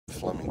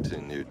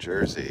Flemington, New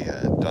Jersey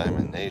at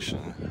Diamond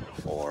Nation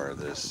for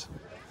this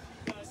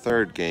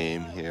third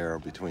game here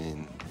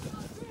between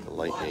the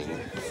Lightning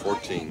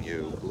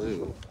 14U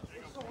Blue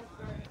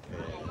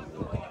and the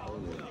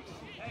opponent.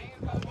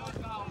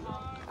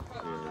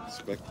 We're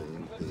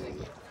expecting the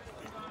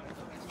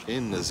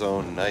In the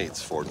Zone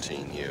Knights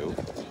 14U.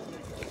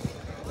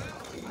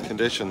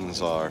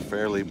 Conditions are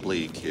fairly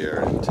bleak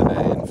here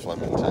today in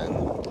Flemington.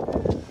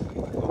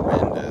 The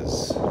wind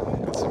is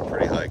got some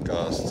pretty high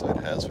gusts. I'd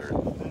hazard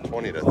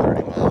 20 to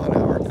 30 mile an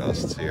hour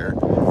gusts here.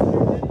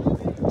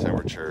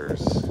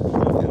 Temperatures in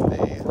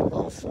the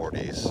low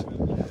 40s.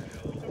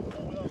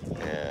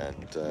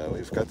 And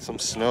we've got some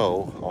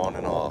snow on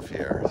and off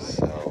here.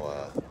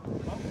 So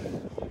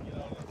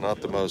not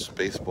the most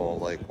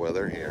baseball-like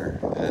weather here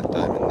at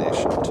Diamond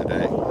Nation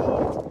today.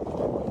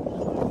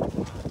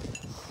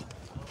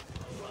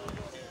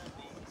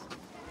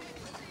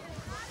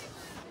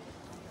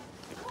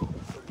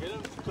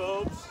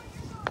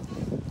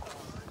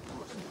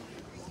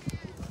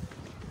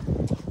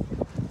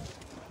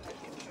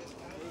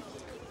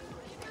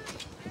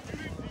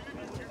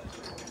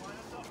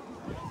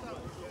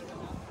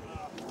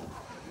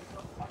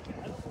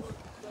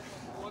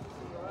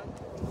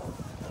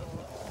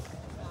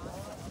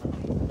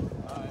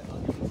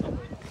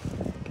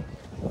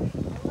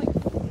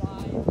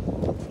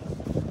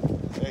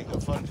 Hey,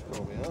 have fun,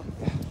 Jacoby, huh?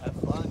 Have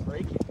fun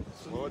braking.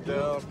 Slow it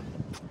down.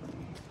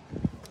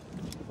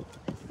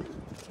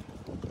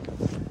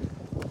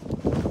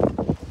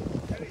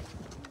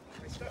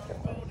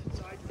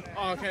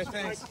 Oh, okay,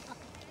 thanks.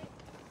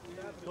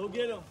 Go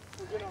get him.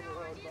 Go get on the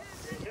road.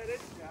 Get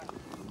it?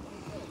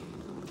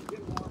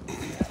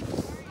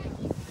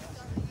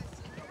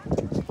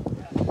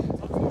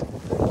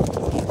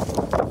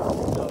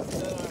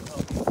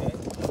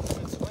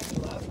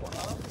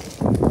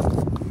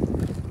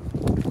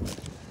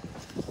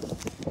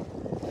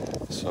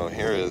 So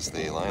here is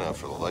the lineup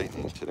for the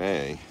Lightning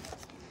today.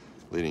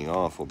 Leading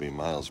off will be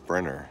Miles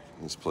Brenner.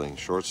 He's playing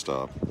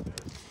shortstop.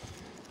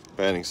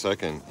 Batting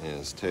second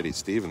is Teddy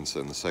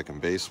Stevenson, the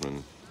second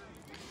baseman.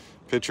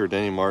 Pitcher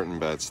Denny Martin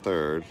bats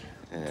third,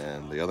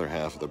 and the other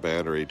half of the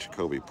battery,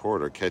 Jacoby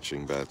Porter,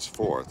 catching, bats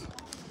fourth.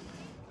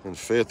 And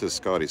fifth is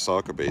Scotty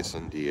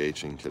Soccerbasin,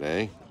 DHing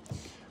today.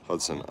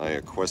 Hudson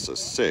Iaquesa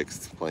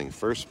sixth, playing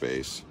first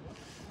base.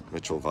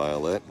 Mitchell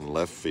Violette in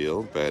left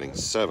field, batting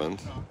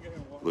seventh.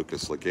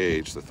 Lucas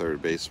Legage, the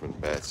third baseman,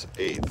 bats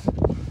eighth.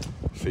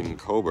 Finn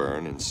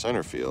Coburn in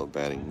center field,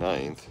 batting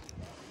ninth.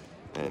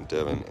 And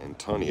Devin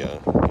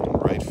Antonia in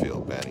right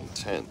field, batting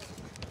 10th.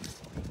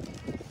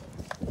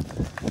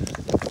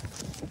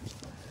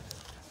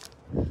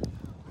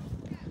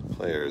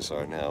 Players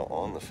are now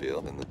on the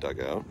field in the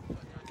dugout,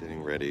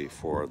 getting ready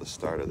for the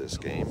start of this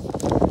game,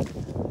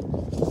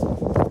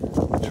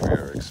 which we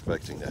are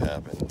expecting to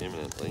happen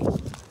imminently.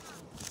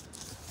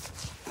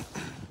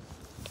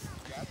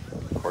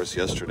 Of course,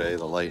 yesterday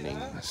the Lightning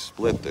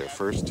split their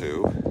first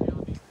two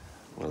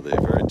with a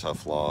very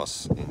tough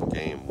loss in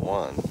Game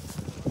 1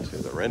 to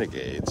the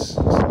Renegades.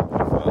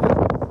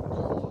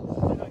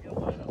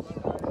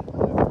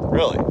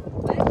 Really?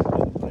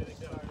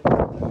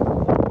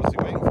 What's he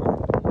waiting for?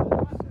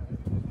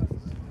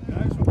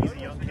 He's a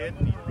young kid.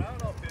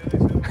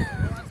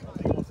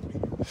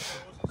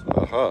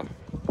 Uh-huh.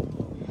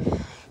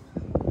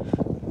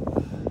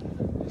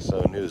 So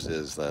news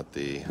is that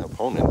the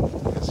opponent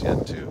has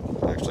yet to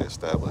actually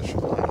establish a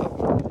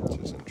lineup, which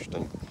is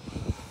interesting.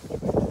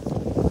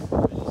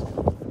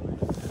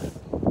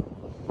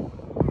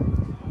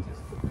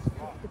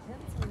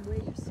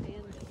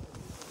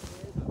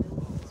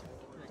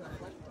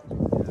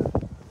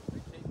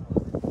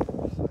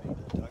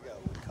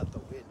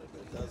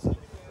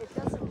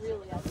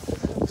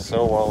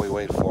 So while we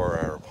wait for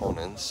our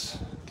opponents,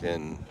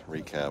 again,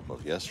 recap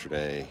of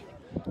yesterday,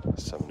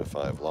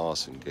 7-5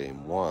 loss in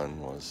Game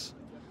 1 was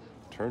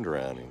turned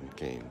around in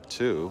Game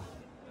 2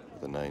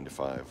 with a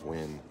 9-5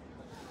 win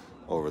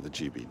over the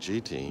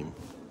GBG team,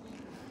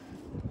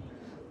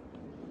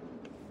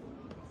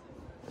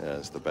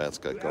 as the Bats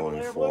got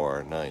going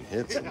for 9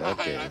 hits in that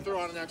game. I threw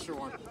on an extra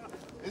one.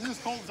 This is as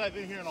cold as I've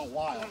been here in a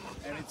while,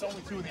 and it's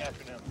only 2 in the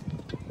afternoon.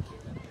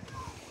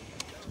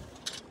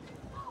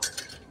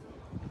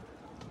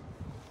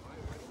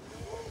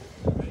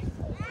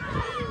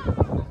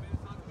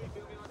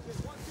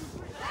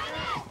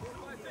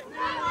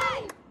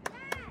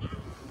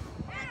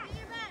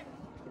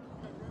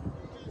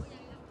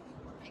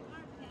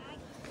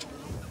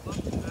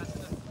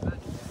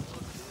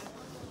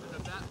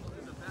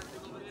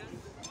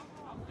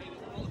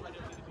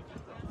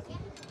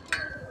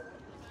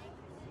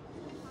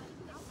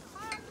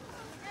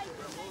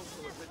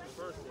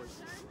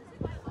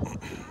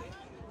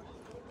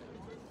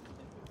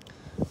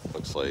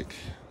 Looks like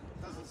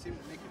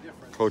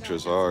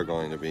coaches are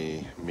going to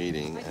be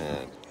meeting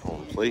at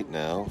home plate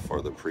now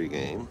for the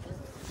pregame.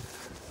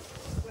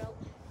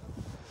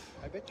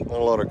 Not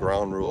a lot of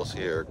ground rules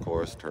here, of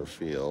course, turf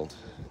field,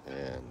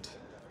 and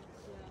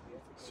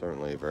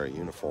certainly very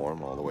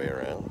uniform all the way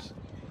around.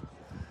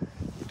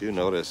 You do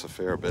notice a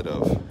fair bit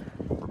of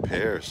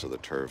repairs to the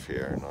turf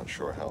here. Not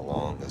sure how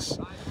long this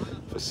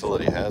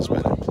facility has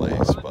been in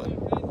place, but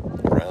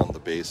around the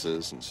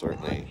bases and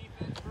certainly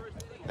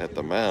at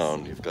the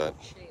mound, you've got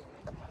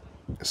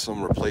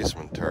some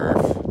replacement turf,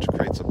 which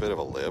creates a bit of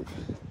a lip.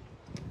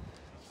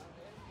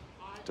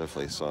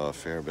 Definitely saw a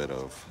fair bit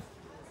of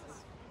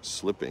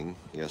slipping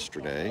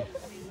yesterday.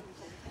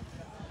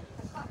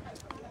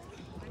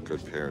 A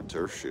good pair of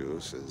turf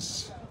shoes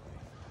is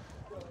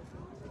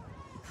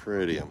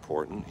pretty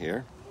important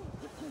here.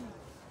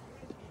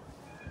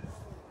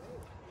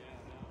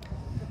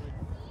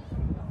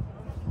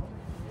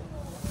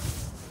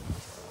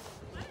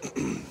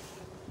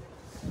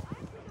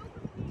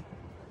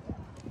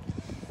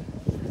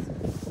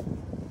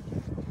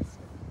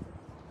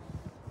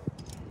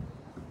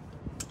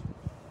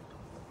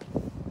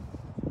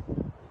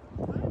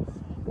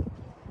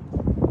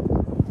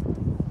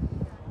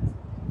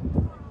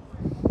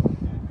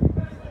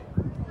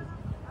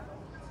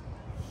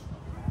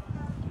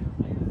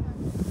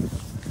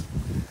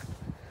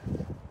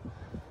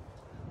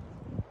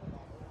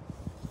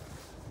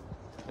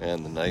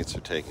 And the Knights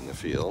are taking the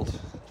field.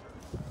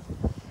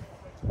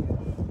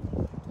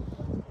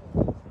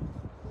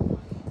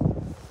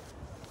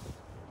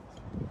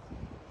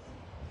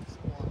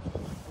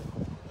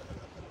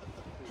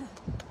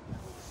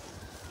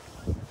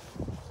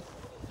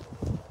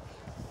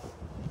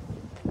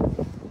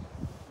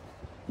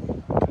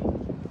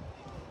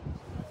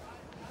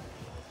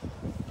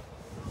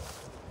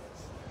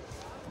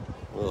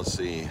 We'll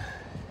see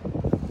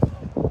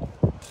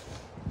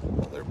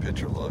how their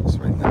pitcher looks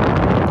right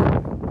now.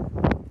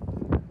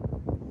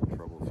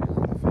 Trouble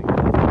feeling the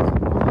fingertips.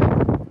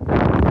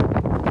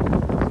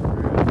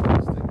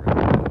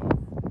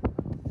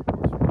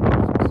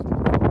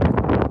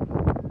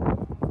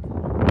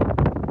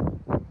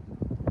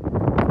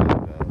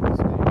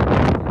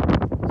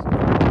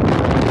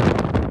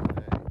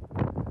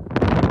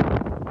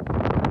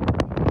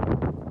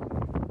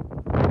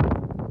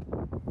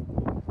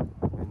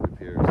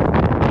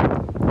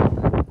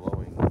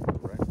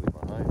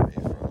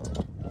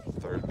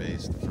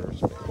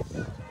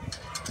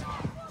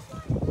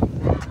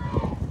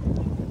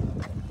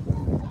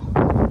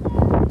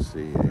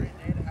 See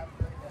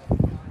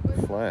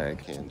a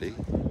flag handy.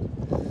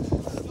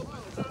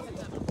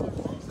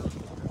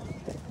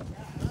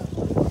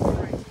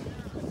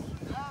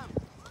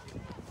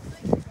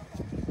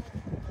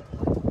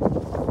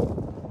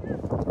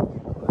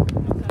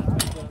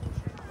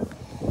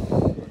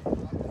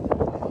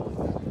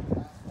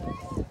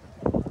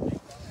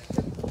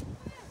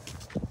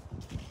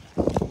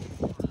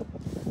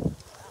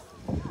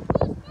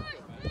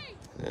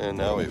 And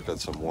now we've got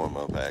some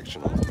warm-up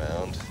action on the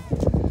mound.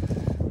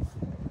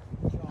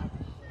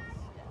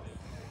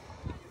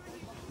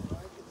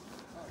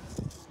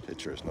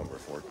 Pitcher is number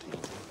 14.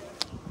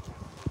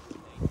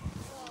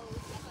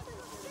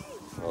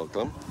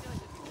 Welcome.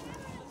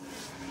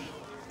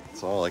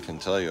 That's all I can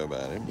tell you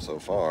about him so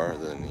far.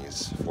 Then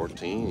he's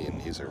 14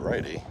 and he's a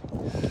righty.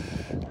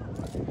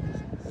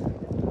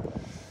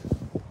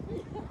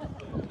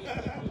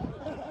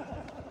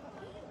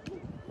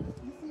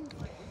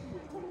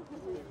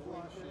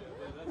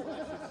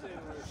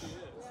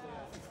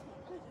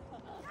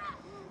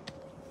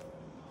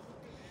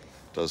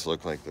 Does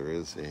look like there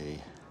is a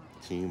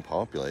team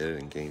populated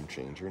in Game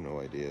Changer.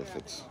 No idea if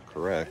it's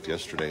correct.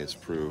 Yesterday it's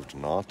proved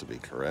not to be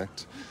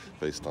correct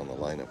based on the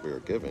lineup we were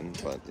given,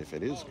 but if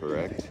it is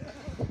correct,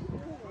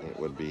 it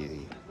would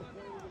be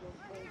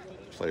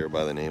a player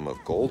by the name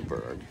of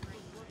Goldberg.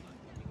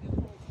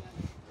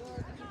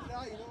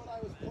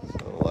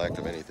 So, lack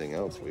of anything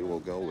else, we will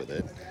go with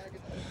it.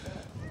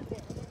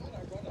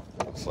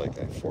 Looks like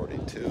a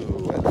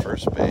 42 at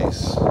first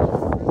base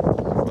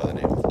by the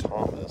name of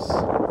Thomas.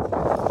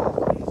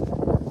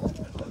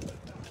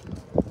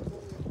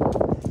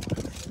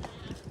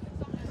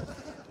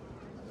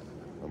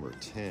 Number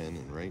 10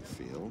 in right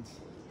field,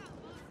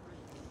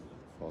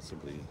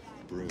 possibly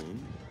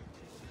Bruin.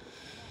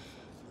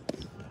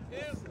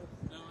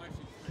 No,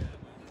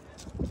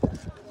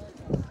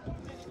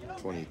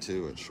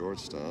 22 at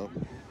shortstop,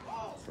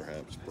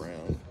 perhaps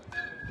Brown.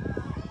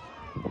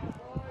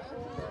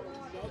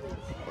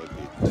 Might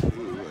be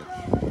 2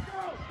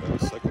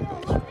 at second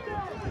base.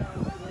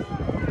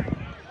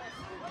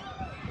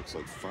 Looks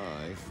like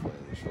 5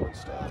 playing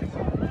shortstop.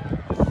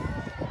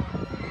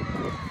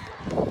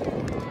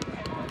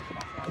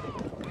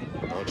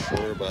 Not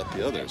sure about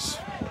the others.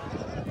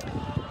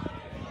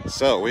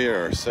 So we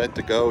are set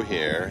to go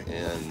here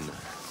in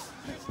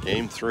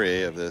Game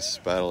 3 of this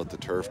Battle at the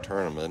Turf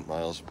tournament.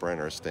 Miles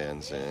Brenner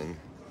stands in,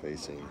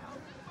 facing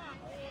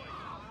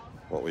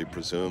what we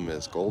presume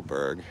is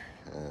Goldberg.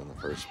 And the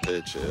first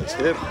pitch is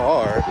hit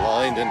hard,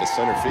 lined into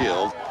center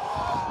field.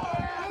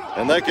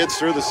 And that gets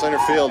through the center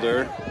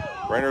fielder.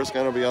 Brenner's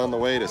going to be on the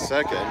way to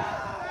second.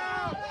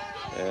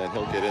 And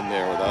he'll get in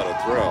there without a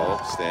throw,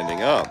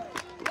 standing up.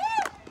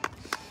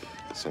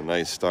 So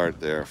nice start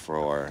there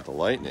for the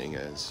Lightning,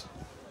 as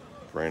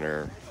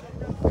Brenner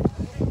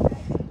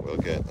will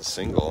get a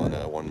single and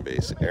a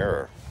one-base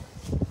error.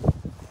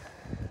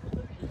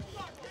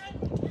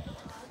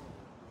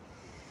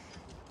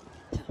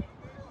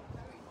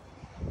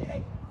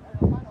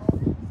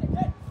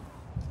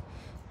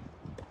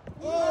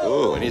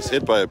 Oh, and he's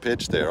hit by a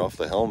pitch there off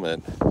the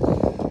helmet.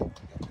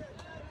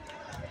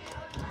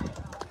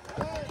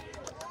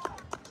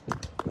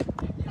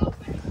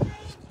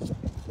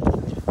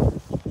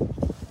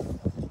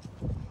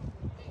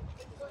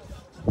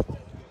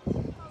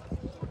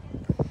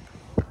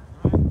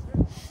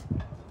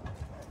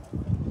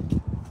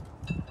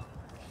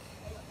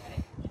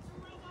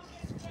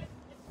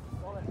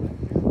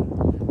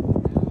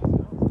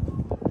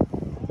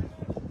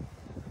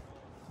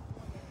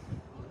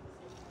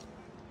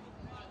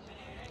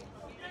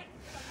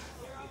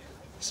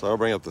 So I'll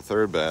bring up the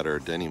third batter,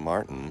 Denny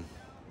Martin,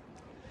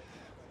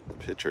 the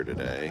pitcher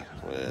today,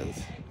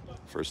 with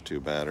first two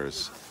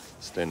batters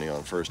standing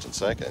on first and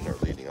second, or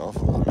leading off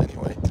of them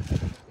anyway.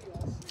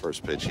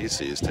 First pitch he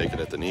sees taken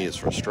at the knees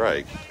for a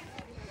strike.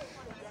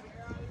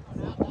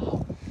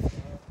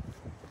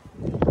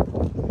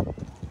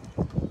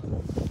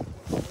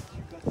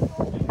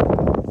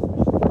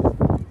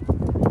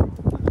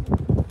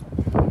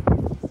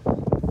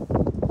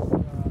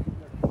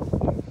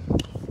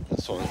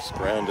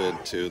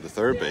 Grounded to the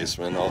third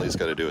baseman. All he's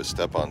got to do is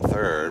step on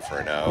third for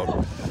an out,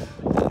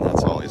 and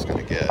that's all he's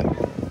going to get.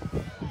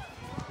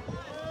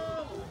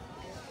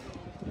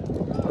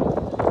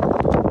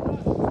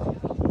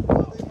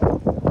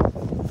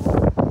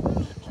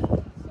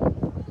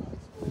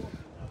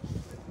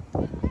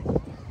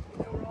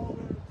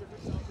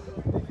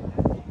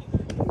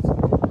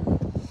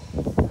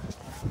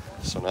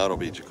 So now it'll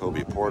be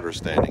Jacoby Porter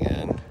standing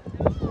in.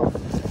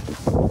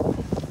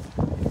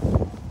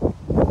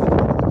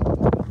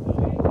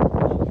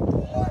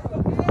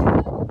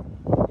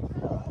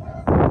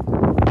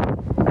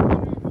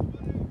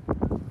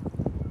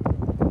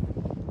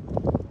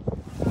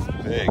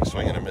 Big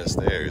swing and a miss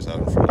there. He's out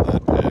in front of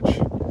that pitch.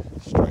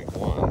 Strike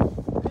one.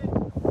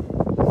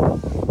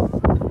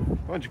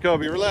 Come on,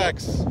 Jacoby,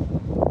 relax.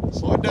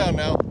 Slow it down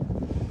now.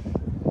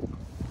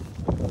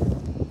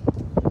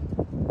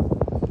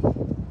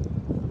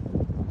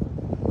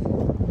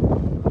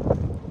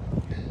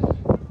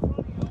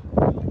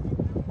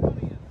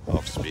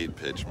 Off-speed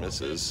pitch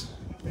misses.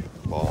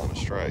 Ball and a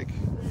strike.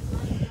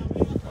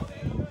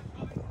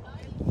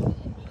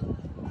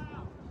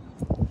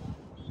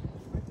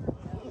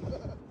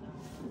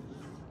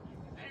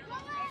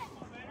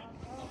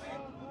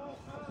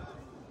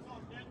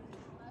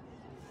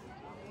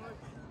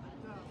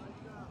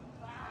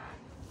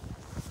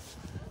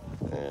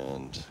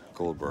 And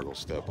Goldberg will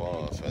step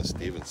off as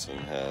Stevenson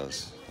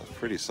has a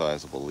pretty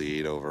sizable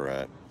lead over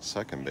at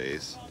second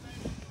base.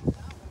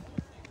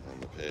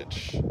 And the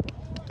pitch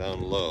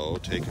down low,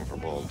 taken for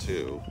ball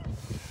two.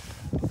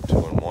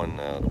 2-1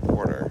 now to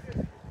Porter.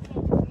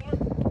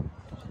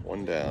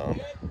 One down.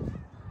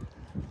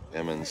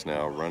 Emmons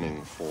now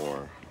running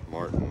for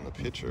Martin, the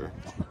pitcher.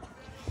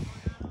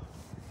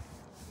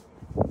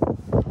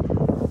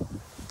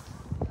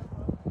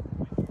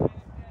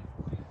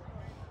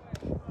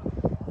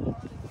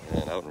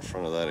 Out in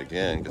front of that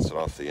again, gets it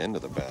off the end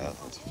of the bat.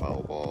 That's a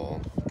foul ball.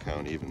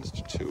 Count evens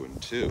to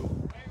 2-2.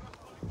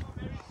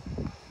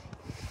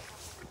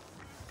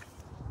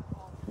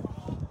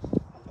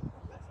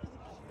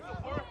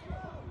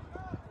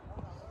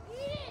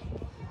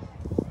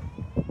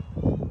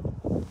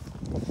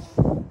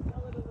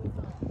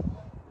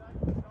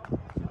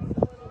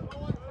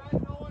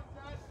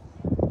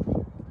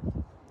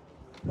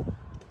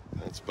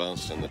 It's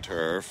bounced in the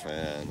turf,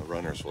 and the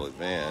runners will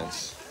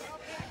advance.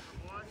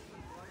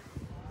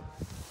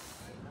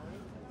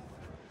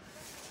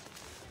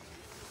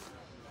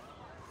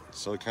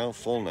 So count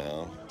full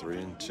now,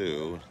 3-2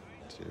 to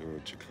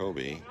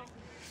Jacoby.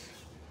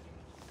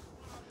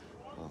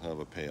 We'll have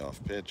a payoff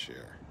pitch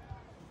here.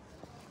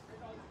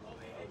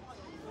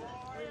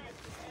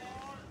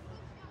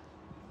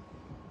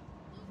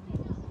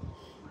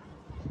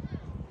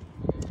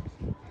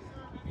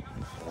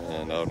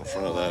 And out in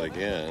front of that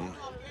again.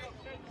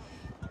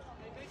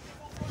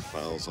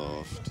 Fouls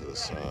off to the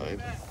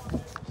side.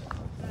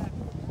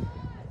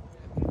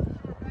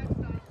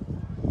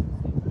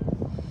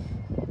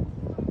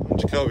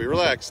 Jacoby,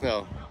 relax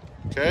now,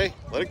 okay?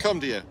 Let it come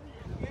to you.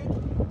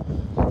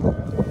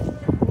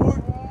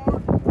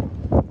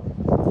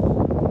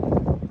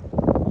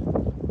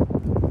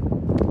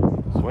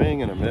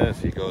 Swing and a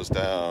miss, he goes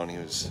down. He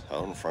was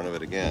out in front of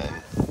it again.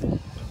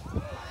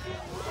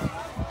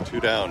 2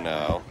 down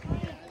now.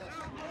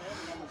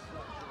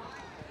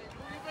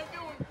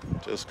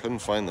 Just couldn't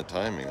find the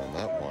timing on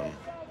that one.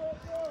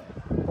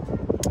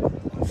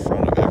 In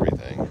front of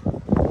everything.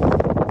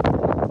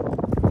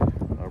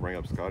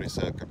 Scotty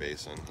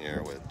Basin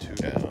here with 2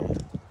 down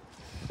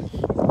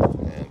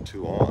and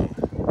 2 on.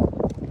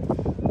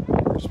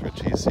 First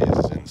pitch he sees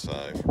is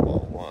inside for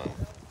ball 1.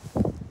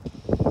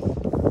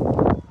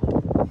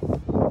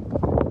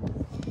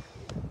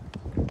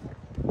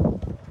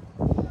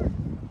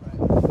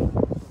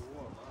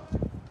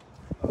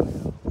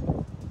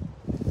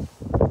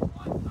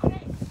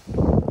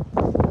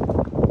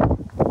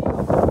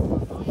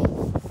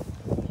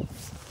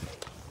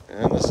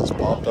 And this is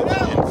popped up in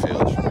the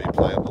infield. Should be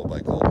playable by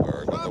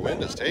Goldberg, but the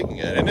wind is taking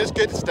it, and this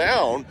gets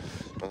down.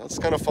 That's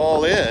going to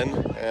fall in,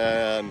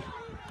 and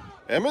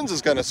Emmons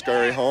is going to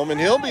scurry home, and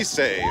he'll be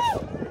safe.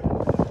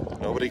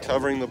 Nobody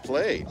covering the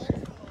plate.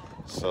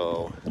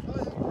 So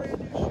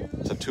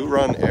it's a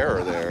 2-run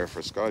error there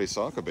for Scotty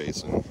Saca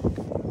Basin.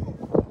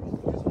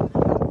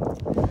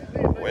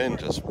 Wind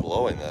just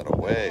blowing that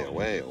away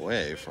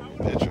from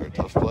the pitcher.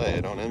 Tough play. I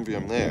don't envy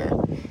him there.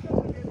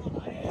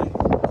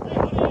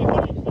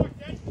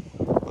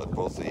 But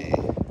both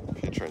the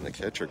pitcher and the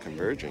catcher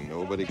converging.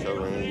 Nobody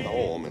covering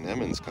home, and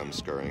Emmons comes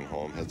scurrying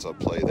home. Heads up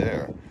play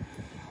there.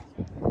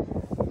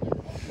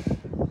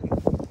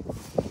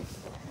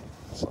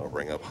 So I'll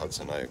bring up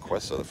Hudson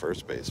Iaquesa, the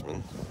first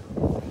baseman.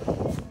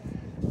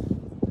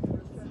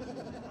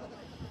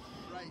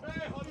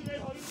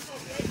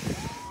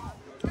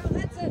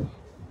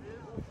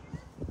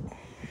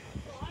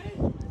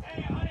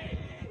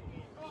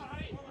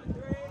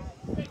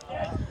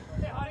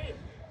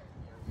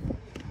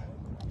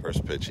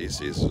 First pitch he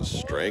sees is a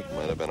strike,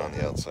 might have been on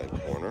the outside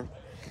corner.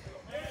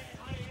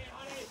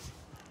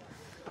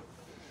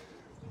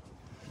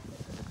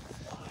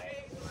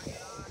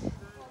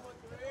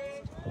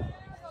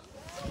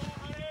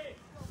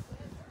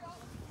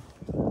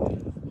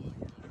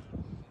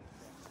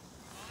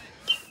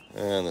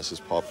 And this has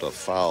popped up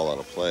foul on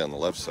a play on the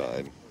left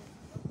side.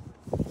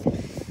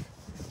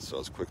 So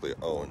it's quickly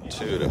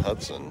 0-2 to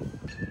Hudson.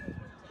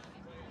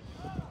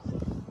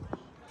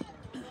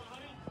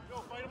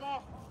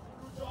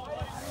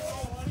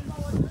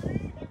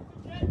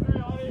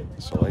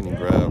 So Lightning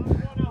grab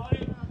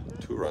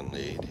 2-run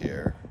lead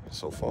here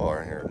so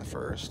far here in the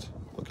first.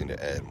 Looking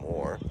to add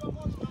more.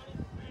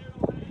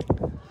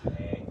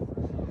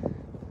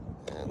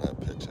 And that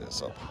pitch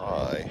is up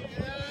high.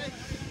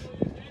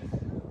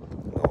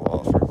 No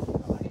offer.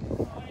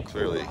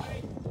 Clearly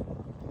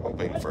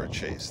hoping for a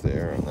chase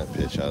there on that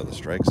pitch out of the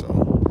strike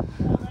zone.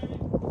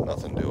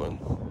 Nothing doing.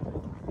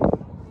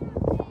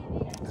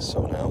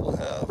 So now we'll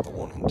have the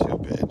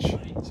 1-2 pitch.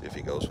 See if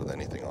he goes with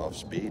anything off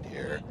speed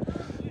here.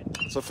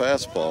 It's a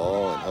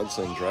fastball, and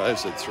Hudson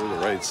drives it through the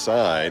right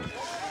side.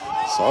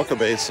 Saca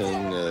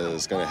Basin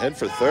is going to head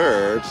for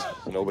third.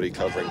 Nobody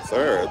covering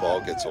third.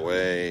 Ball gets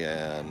away,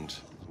 and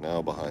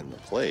now behind the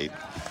plate.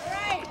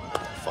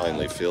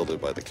 Finally fielded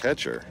by the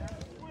catcher.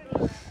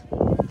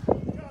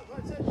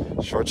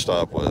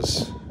 Shortstop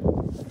was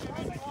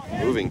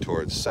moving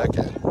towards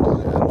second and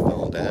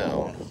fell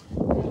down.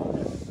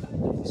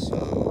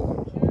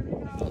 So,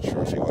 not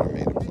sure if he would have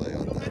made a play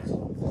on that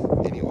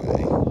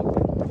anyway.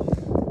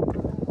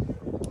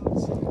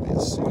 So it'll be a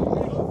single.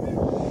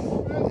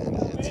 And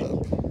it hits up.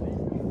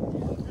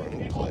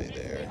 Running play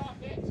there.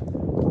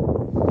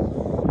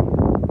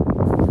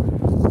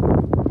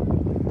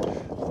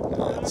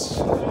 Now it's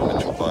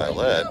Mitchell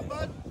Violet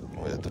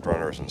with the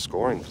runners in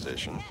scoring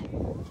position.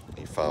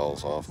 He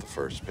fouls off the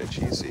first pitch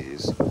he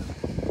sees.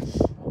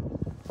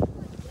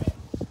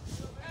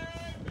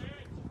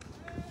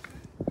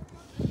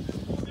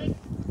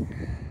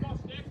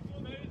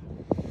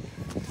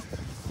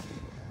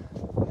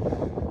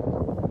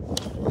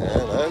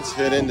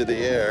 Hit into the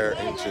air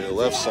into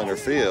left center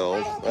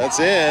field. That's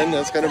in.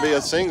 That's going to be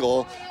a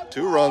single.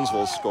 2 runs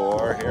will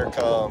score. Here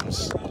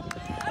comes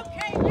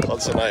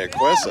Hudson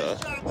Iaquesa,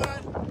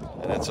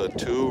 and it's a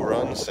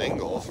 2-run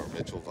single for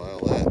Mitchell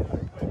Violet.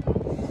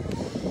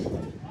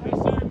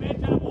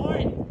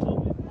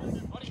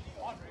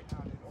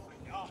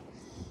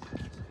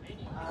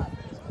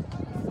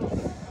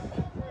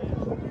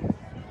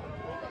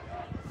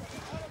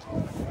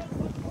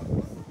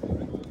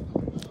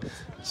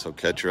 So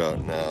catcher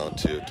out now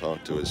to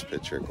talk to his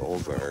pitcher,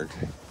 Goldberg.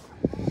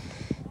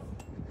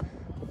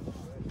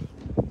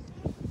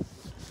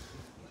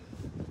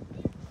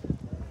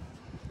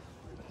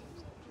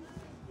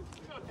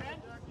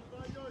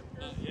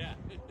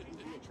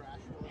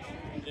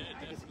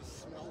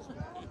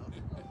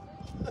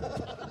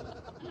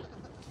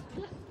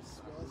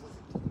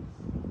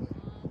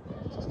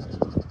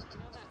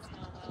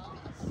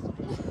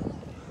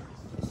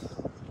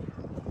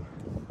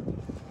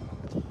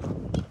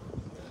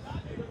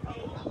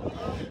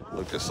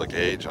 Lucas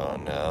Legage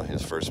on now.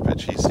 His first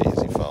pitch he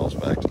sees, he fouls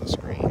back to the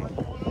screen.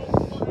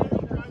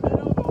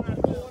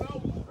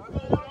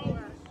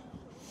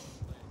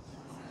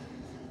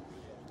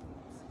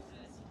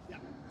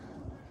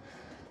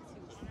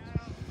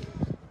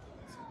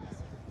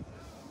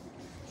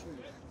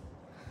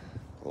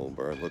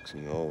 Goldberg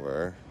looking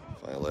over.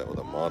 Violet with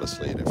a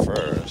modest lead at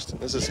first.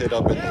 This is hit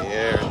up in the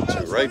air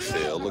to right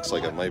field. Looks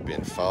like it might be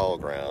in foul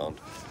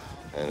ground,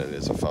 and it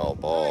is a foul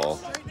ball.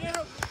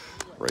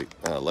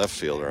 Left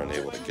fielder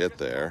unable to get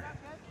there.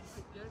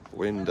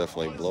 Wind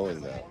definitely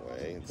blowing that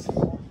way. It's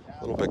a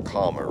little bit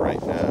calmer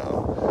right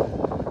now,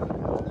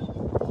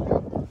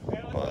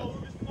 but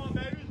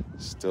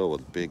still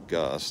with big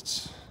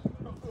gusts.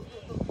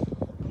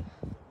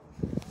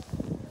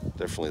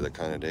 Definitely the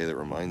kind of day that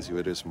reminds you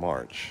it is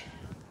March.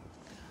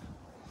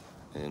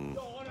 In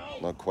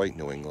not quite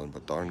New England,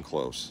 but darn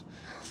close.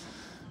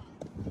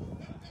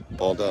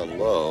 Ball down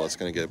low. It's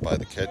going to get by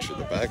the catcher,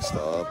 the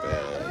backstop,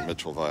 and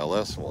Mitchell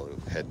Violet will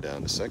head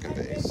down to second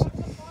base.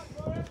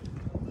 There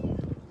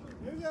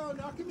you go,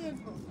 knock him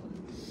in.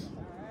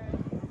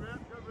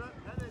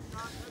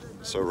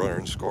 So runner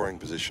in scoring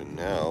position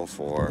now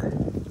for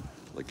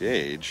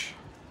LeGage.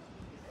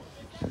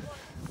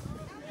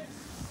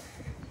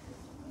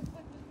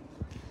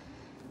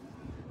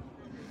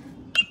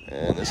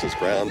 And this is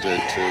grounded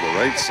to the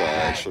right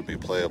side. Should be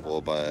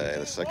playable by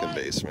the second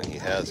baseman. He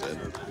has it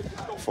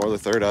for the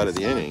third out of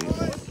the inning.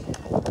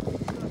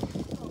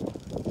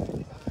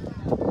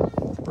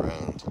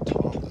 Brown to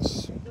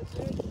Thomas.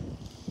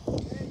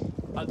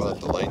 But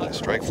the Lightning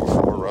strike for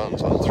 4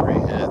 runs on 3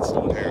 hits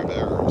and a pair of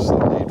errors. They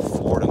lead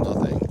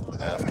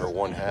 4-0 after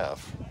 1/2.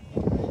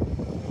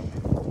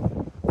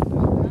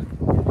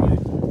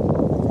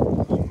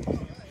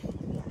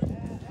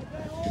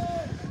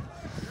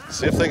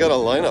 See if they got a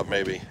lineup,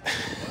 maybe.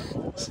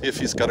 See if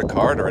he's got a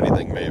card or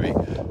anything, maybe.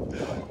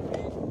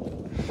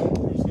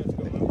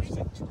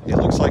 He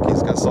looks like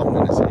he's got something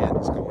in his hand.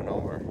 He's coming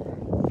over.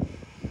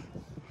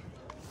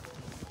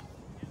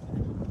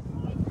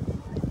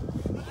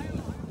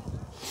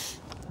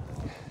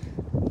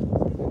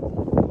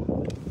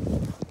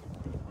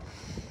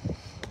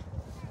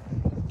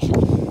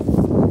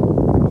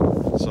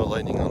 So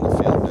Lightning on the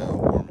field now,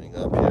 warming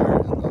up here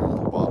in the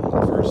bottom of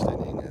the first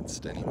inning. It's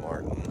Denny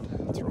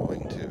Martin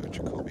throwing to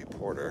Jacoby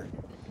Porter.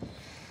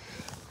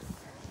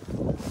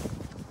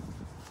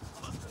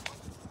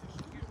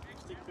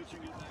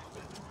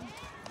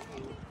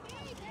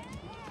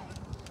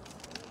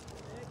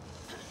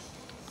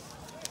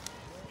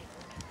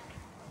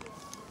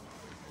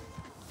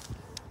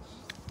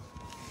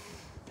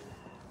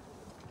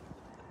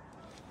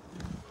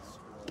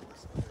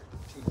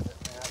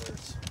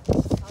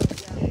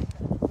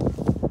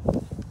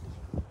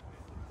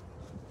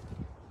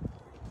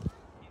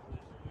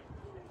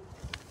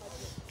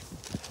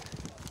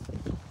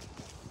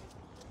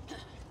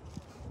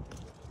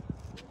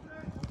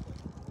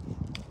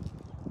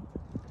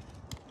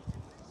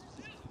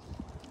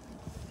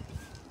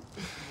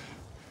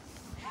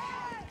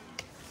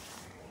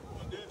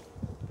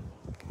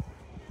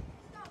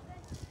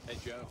 Hey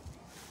Joe,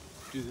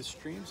 do the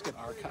streams get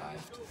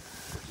archived? Or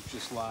is it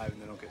just live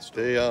and they don't get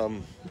stored? They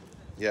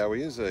yeah,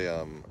 we use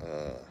a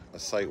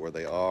site where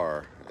they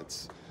are.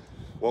 It's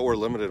what we're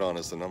limited on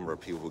is the number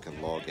of people who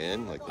can log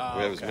in. Like we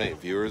have as many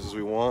viewers as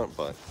we want,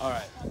 but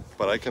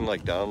I can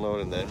like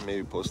download and then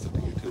maybe post it to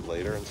YouTube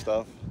later and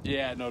stuff.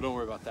 Yeah, no, don't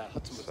worry about that.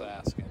 Hudson was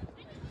asking.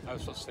 I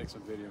was supposed to take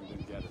some video and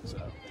didn't get it,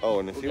 so. Oh,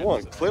 and if you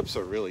want clips,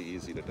 are really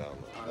easy to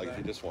download. Like if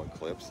you just want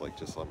clips, like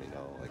just let me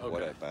know, like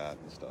what at bat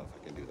and stuff.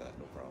 I can do that,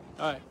 no problem.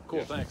 All right, cool,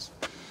 Yeah. thanks.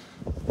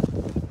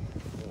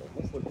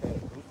 Must look kind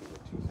of goofy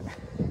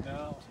with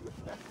No.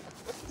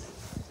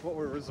 That's what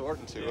we're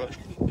resorting to.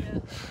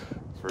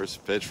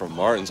 First pitch from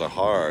Martin's a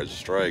hard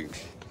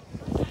strike.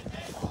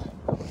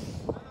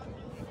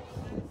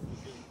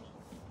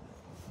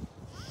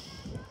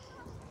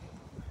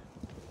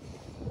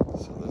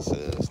 So this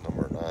is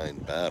number 9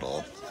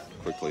 battle.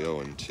 Quickly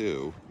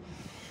 0-2.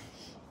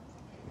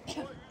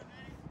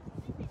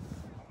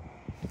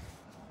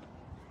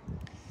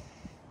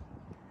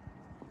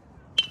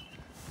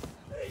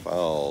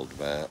 Fouled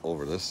back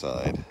over this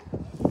side.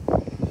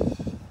 The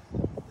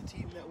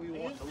team that we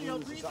want to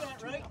lose is up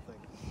 2-0.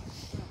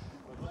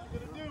 What are you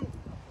gonna do?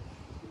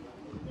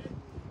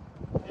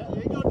 Yeah,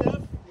 there you go,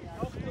 Dev.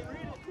 Help you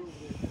read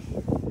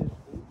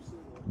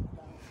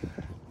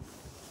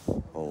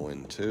it.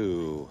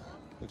 0-2.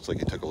 Looks like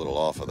he took a little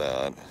off of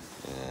that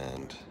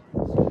and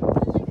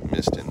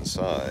missed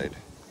inside.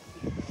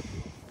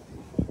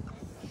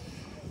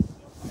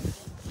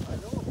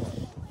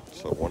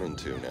 So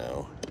 1-2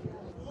 now.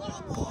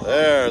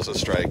 There's a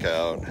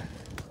strikeout.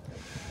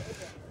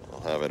 I'll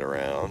have it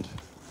around.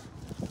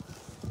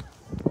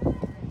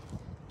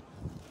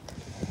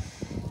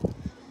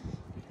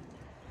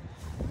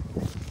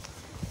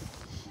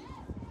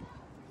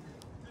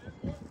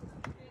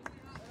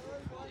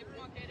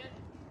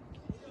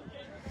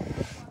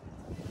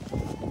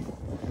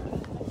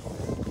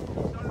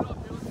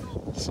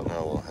 So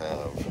now we'll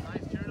have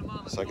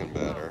second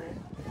batter.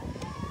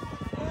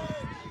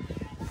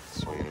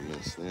 Swing and a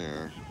miss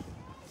there.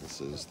 This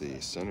is the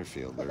center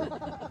fielder,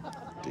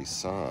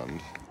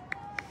 Desand.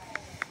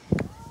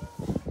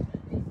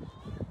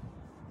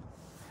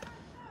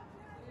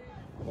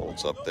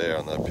 Holds up there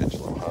on that pitch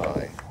low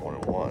high,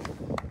 1-1.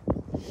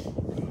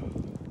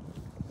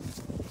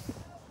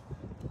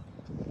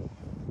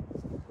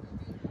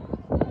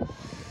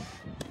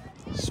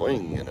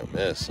 Swing and a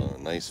miss on a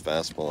nice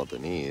fastball at the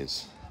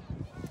knees.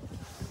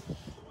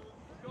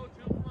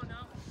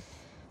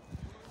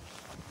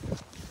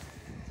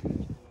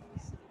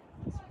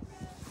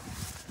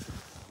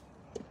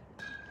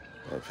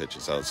 That pitch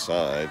is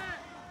outside.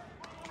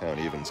 Count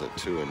evens at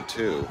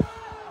 2-2.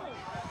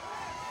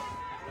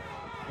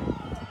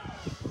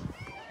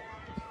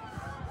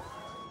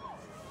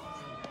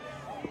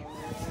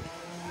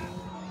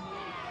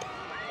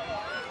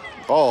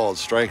 Ball,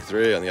 strike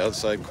 3 on the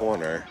outside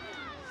corner.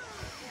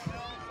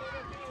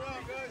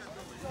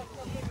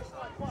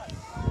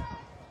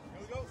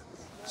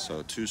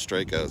 So 2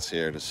 strikeouts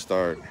here to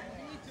start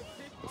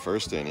the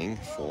first inning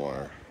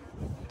for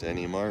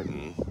Denny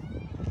Martin.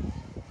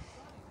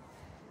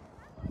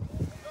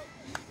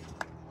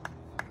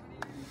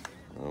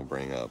 I'll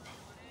bring up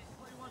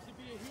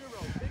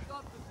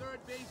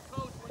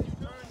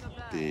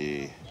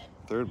the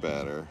third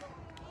batter,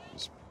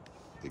 is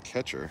the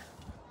catcher,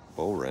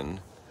 Boren.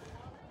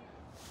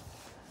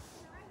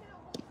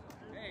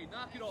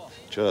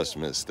 Just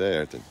missed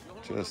there,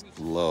 just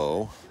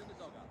low.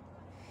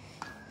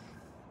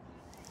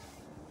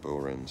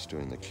 Boren's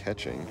doing the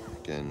catching.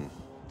 Again,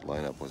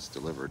 lineup was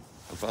delivered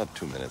about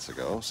 2 minutes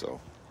ago, so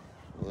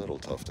a little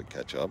tough to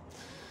catch up.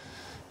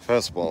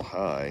 Fastball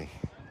high,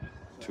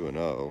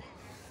 2-0.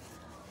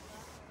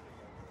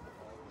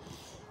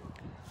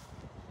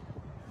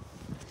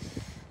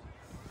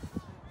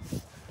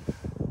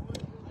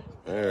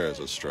 There's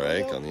a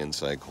strike on the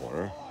inside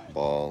corner.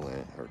 Ball,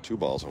 or 2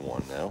 balls and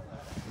 1 now.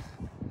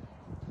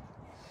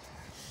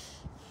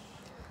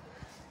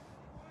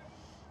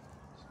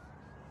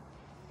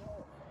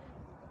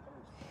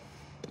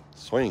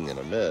 Swing and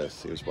a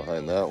miss. He was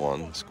behind that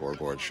one.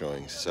 Scoreboard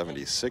showing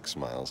 76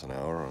 miles an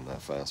hour on that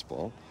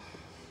fastball.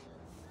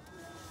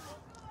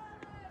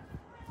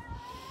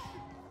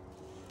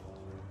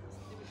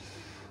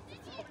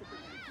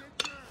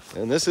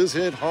 And this is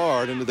hit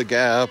hard into the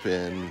gap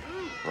in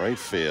right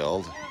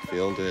field.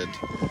 Fielded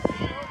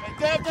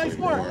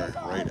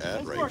right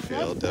at right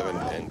field. Devin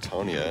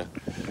Antonia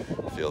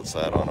fields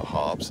that on a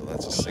hop, so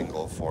that's a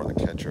single for the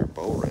catcher,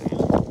 Boren.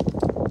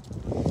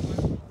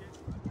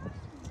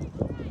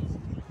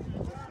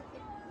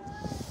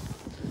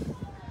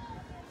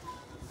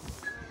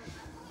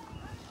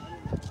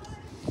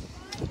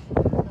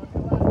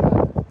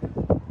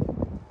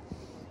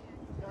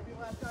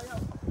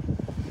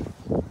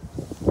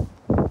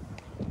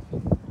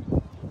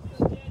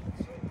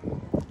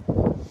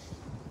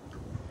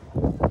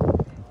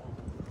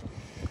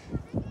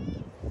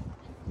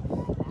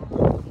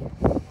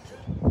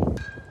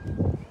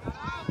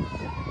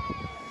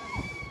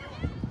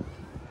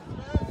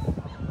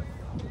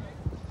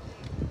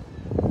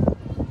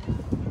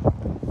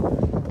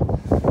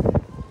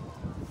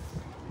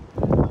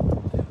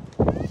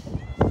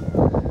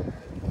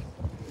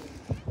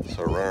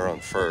 Runner on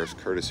first,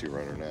 courtesy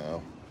runner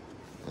now.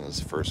 And his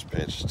first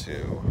pitch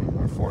to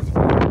our fourth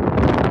runner.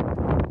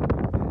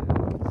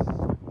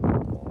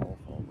 Ball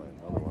followed by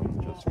another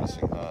one, just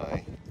missing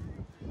high.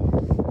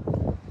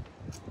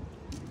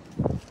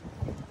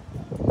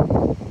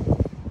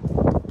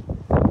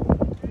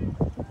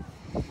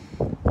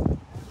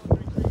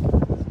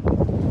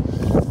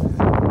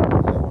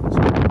 That one's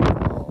going to the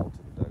ball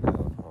to the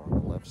dugout on the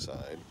left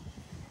side.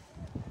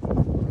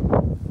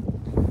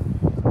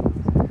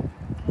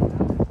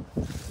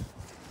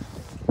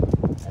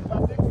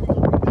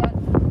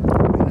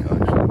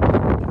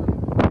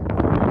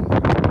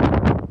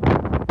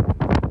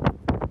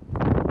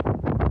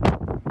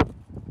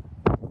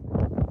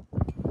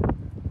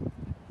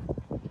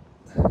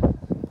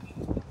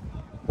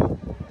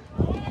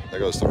 There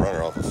goes the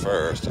runner off of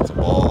first. It's a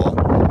ball.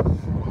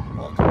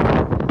 Ball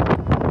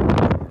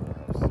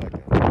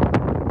second.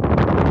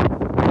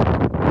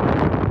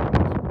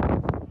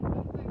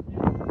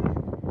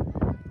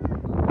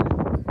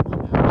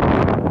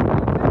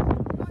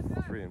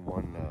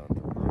 3-1 now.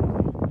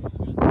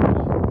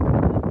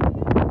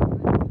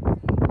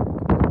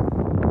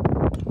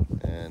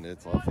 And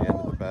it's off the end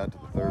of the bat to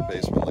the third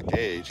baseman,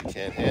 LeGage. He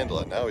can't handle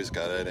it. Now he's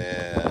got it,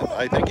 and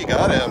I think he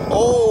got him.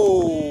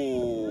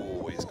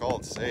 Oh! He's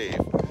called safe.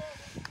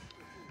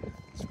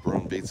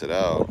 Broom beats it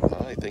out.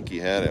 I think he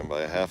had him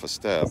by a half a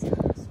step.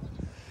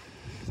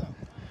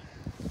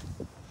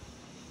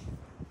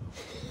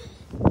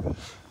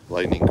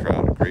 Lightning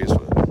crowd agrees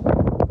with it.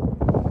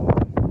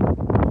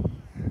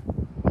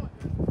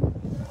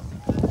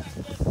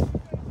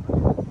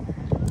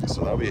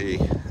 So that'll be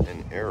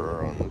an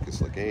error on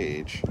Lucas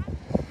LeGage,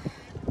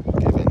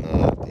 given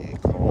that the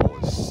call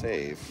was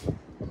safe.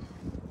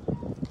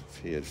 If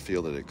he had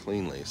fielded it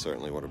cleanly,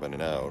 certainly would have been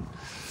an out.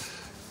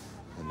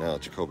 And now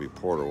Jacoby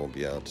Porter will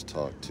be out to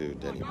talk to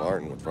Denny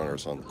Martin with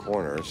runners on the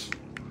corners.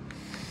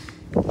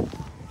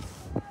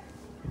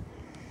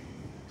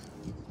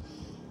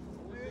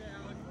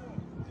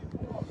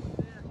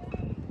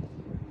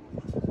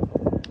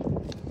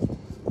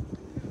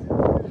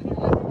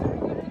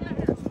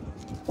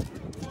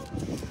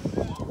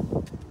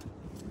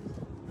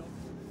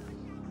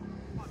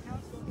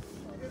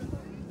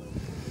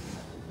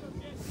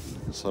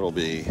 So it'll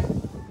be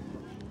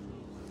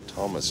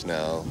Thomas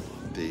now,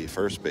 the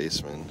first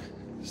baseman,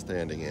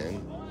 standing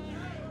in.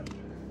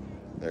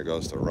 There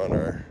goes the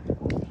runner.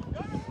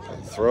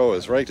 The throw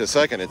is right to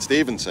second. It's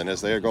Stevenson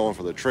as they are going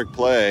for the trick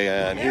play,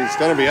 and he's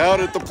going to be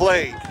out at the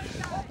plate.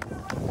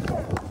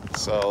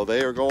 So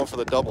they are going for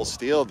the double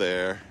steal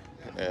there,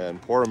 and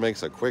Porter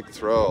makes a quick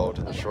throw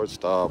to the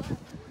shortstop,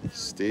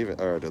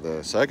 to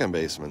the second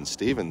baseman,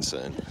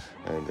 Stevenson,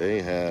 and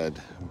they had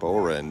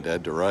Boren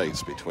dead to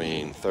rights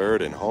between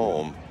third and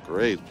home.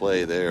 Great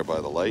play there by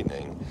the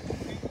Lightning.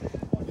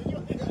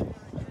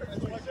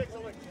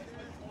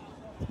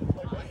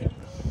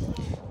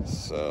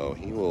 So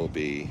he will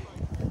be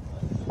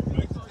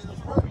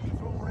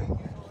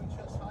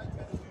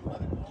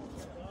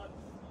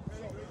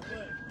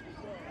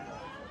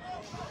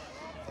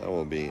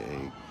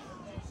a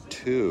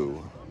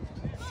 2,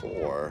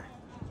 4,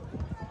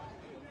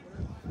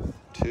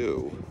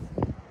 2.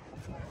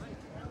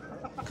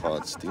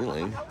 Caught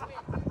stealing.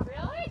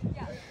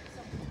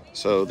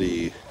 So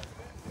the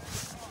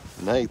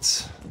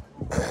Knights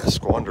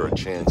squander a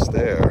chance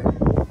there.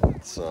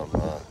 Some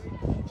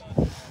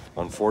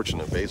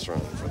unfortunate base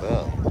running for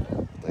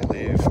them. They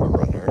leave a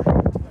runner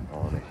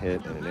on a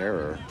hit and an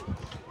error.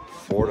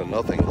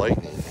 4-0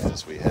 Lightning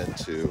as we head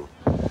to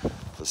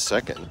the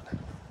second.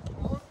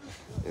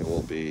 It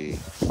will be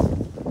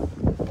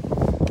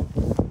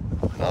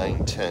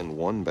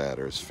 9-10-1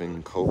 batters.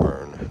 Finn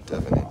Coburn,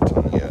 Devin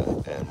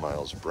Antonia, and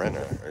Miles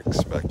Brenner are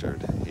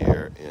expected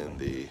here in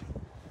the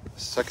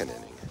second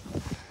inning.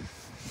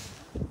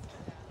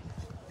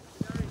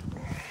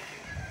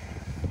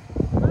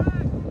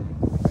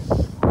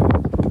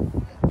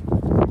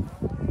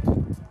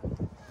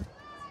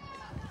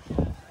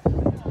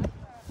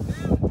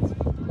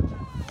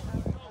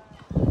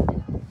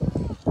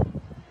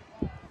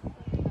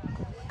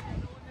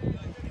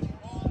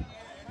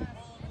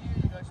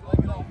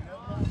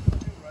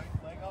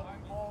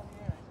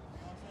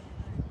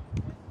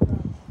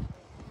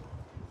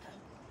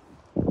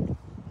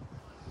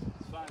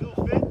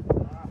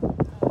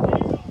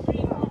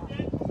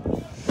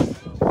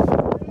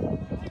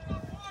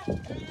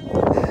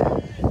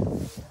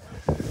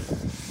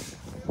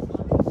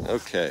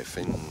 Okay,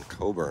 Finn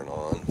Coburn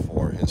on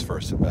for his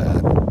first at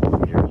bat.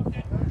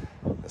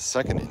 The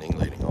second inning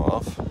leading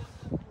off.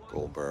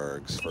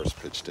 Goldberg's first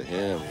pitch to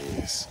him.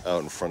 He's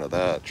out in front of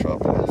that,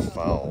 chopping a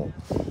foul.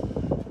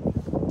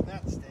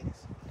 That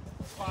stinks.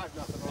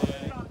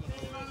 5-0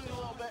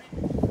 already.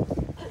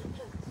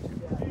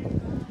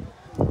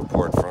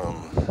 Report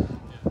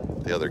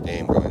from the other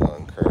game going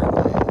on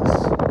currently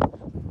is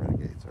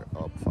Renegades are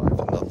up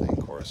 5-0.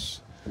 Of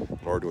course, in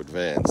order to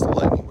advance, the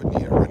Lightning would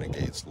need a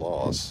Renegades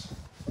loss.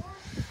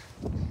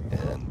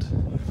 And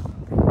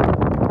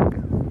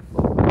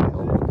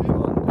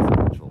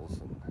differentials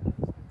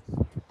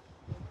and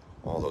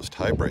all those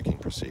tie-breaking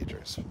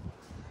procedures.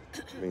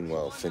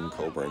 Meanwhile, Finn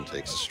Coburn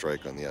takes a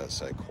strike on the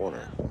outside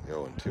corner. The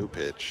 0-2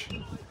 pitch,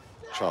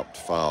 chopped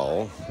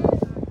foul.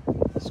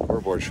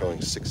 Scoreboard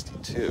showing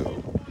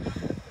 62.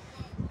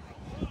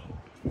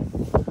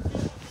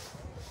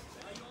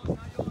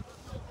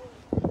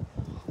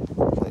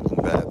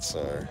 Lightning bats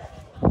are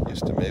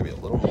used to maybe a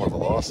little more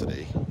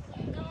velocity.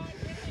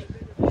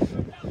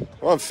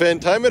 Come on, Finn,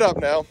 time it up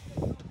now.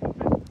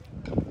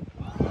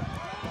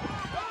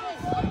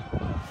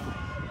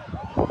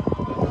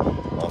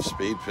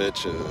 Off-speed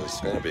pitch is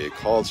going to be a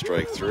called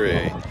strike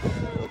 3.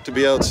 Looked to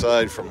be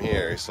outside from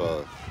here. He saw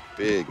a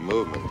big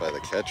movement by the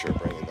catcher,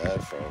 bringing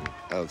that from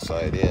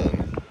outside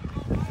in.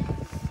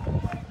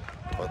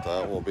 But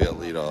that will be a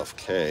leadoff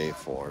K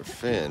for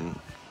Finn.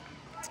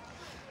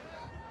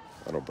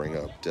 That'll bring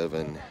up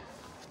Devin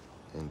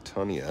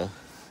Antonia.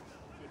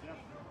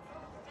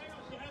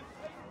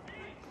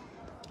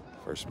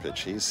 First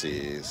pitch he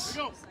sees.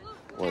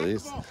 Well,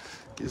 he's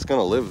going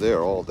to live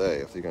there all day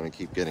if they're going to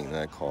keep getting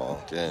that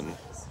call. Again,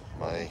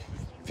 my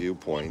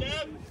viewpoint,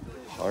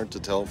 hard to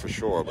tell for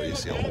sure, but you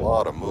see a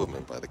lot of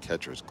movement by the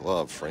catcher's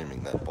glove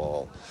framing that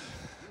ball.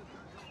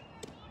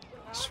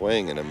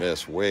 Swing and a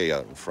miss way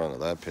out in front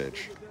of that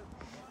pitch.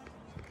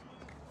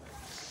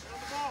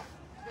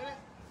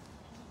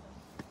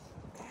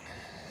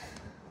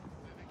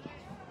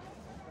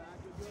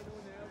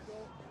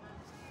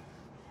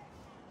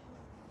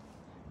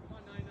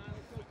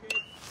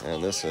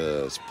 And this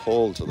is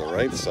pulled to the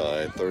right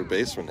side. Third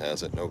baseman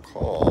has it, no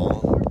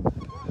call.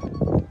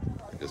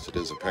 I guess it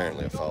is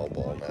apparently a foul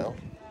ball now.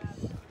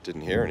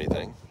 Didn't hear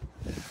anything.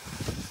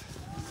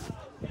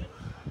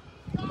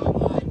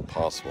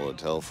 Possible to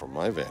tell from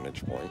my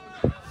vantage point.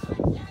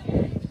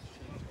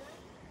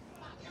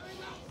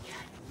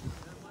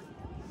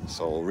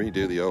 So we'll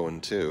redo the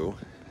 0-2.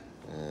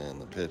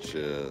 And the pitch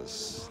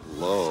is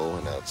low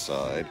and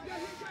outside.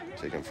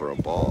 Taken for a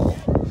ball.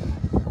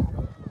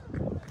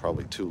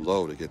 Probably too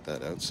low to get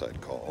that outside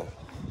call.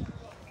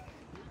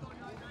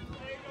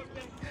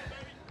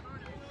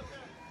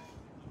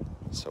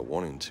 So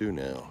 1-2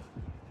 now.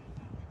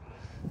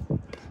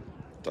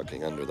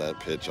 Ducking under that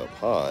pitch up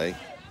high.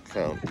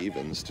 Count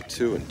evens to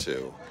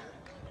 2-2.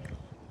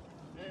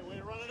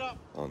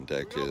 On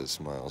deck is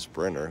Miles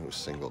Brenner, who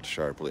singled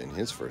sharply in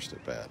his first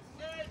at bat.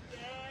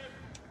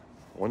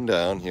 One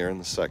down here in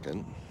the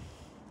second.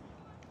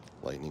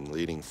 Lightning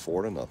leading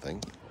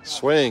 4-0.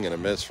 Swing and a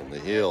miss from the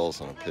heels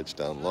on a pitch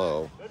down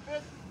low.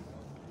 I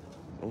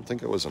don't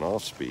think it was an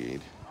off speed.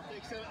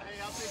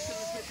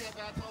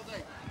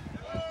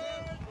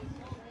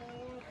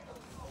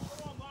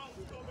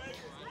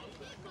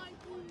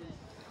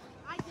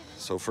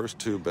 So first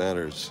two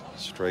batters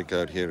strike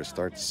out here to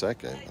start the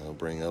second. I'll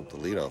bring up the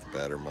leadoff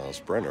batter, Miles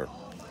Brenner.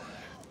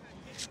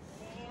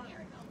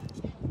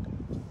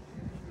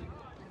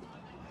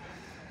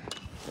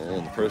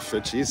 And the first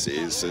pitch he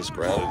sees is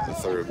grounded to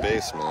third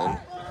baseman.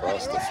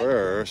 Across the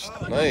first.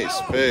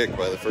 Nice pick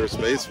by the first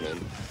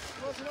baseman.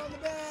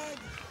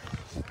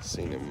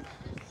 Seen him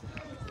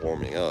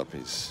warming up.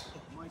 He's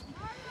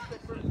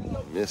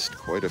missed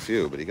quite a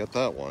few, but he got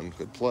that one.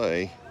 Good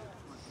play.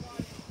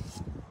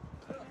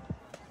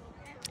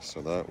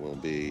 So that will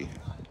be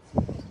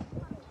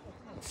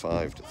a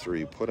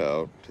 5-3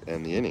 putout to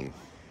end the inning.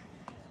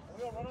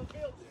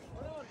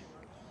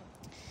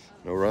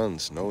 No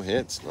runs, no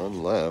hits,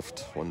 none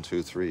left.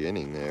 1-2-3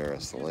 inning there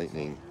as the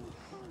Lightning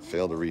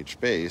fail to reach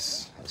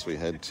base. As we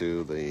head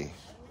to the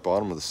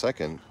bottom of the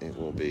second, it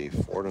will be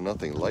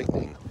 4-0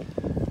 Lightning.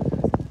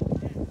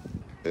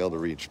 Fail to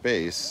reach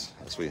base.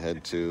 As we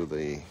head to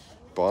the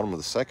bottom of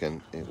the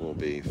second, it will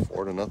be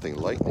 4-0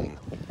 Lightning.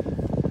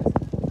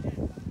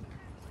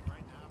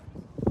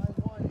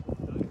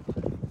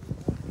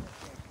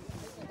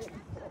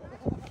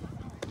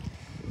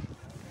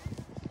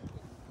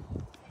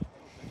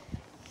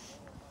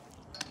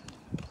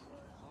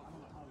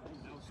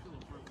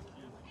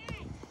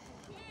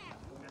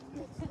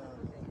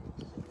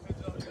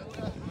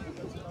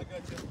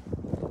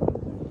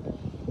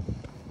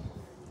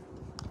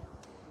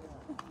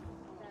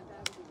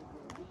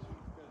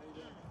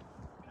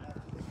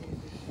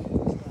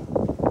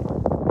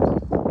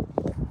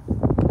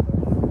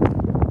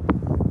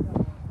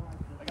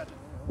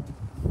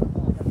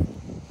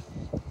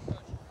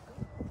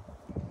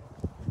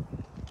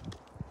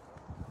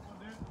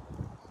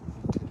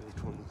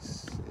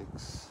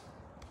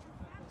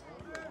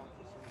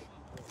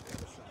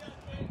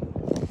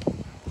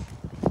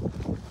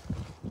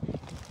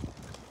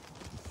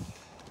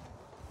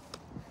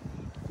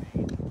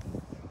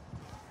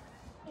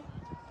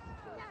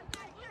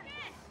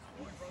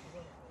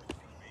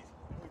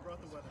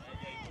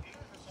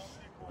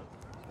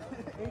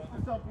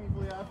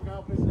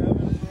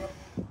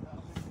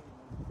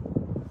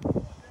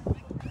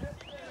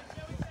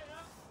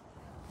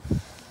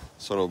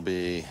 So it'll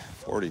be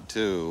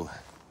 42,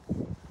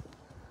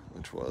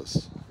 which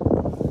was,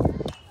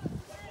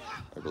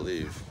 I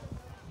believe,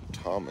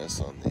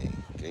 Thomas on the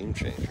game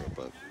changer,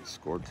 but the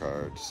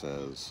scorecard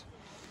says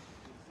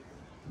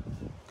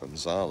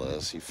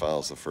Gonzalez. He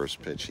fouls the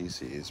first pitch he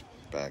sees,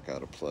 back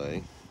out of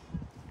play.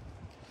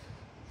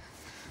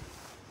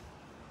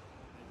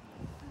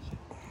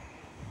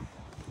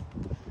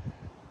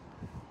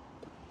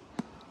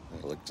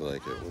 It looked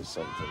like it was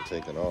something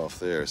taken off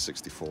there,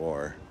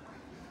 64.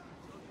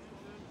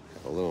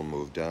 A little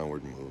move,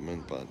 downward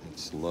movement, but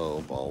it's low,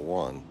 ball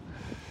one.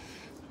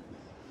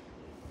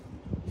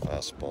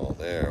 Fastball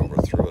there,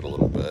 overthrew it a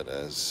little bit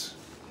as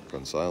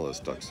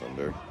Gonzalez ducks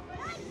under.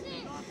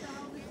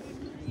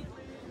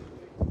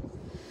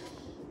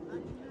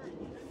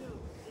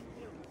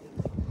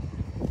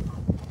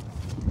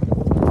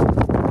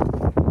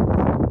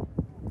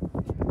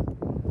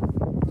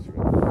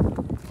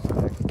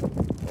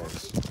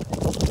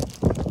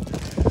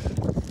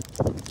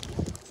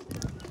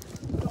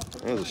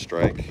 There's a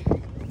strike.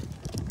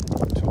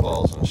 2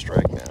 balls and a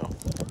strike now.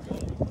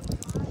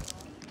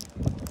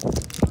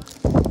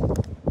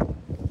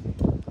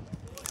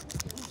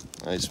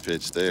 Nice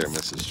pitch there,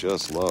 misses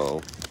just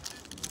low.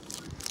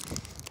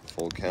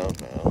 Full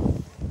count now.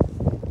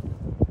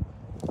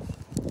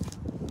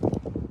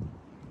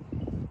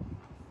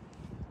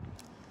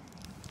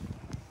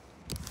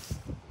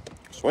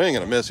 Swing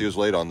and a miss. He was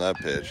late on that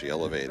pitch. He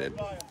elevated.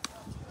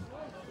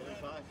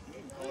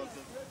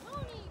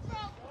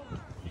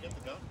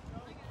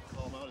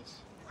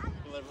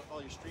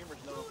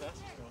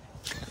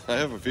 I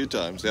have a few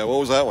times. Yeah, what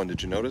was that one?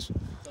 Did you notice?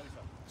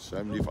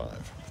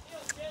 75.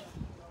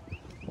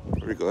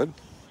 Pretty good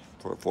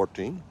for a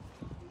 14.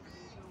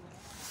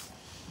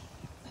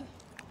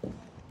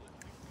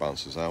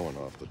 Bounces that one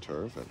off the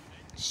turf at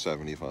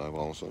 75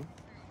 also.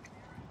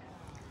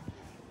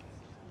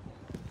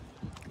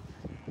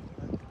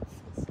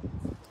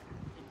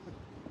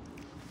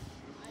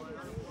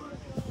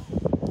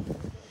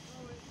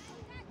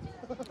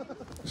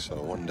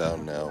 So 1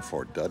 down now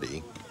for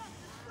Duddy.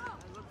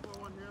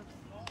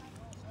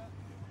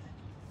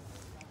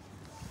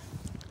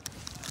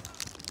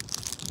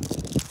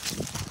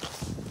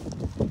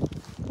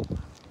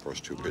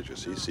 First 2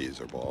 pitches he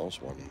sees are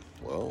balls, 1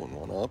 low and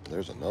 1 up.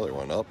 There's another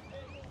one up.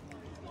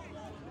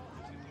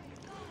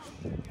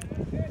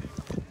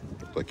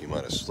 Looked like he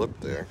might have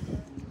slipped there.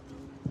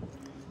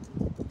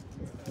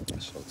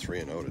 So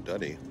 3-0 to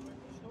Duddy.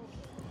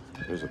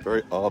 There's a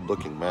very odd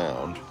looking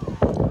mound.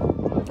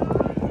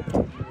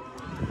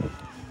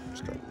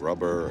 It's got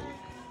rubber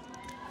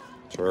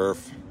and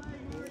turf.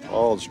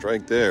 Oh,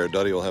 strike there.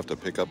 Duddy will have to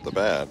pick up the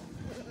bat.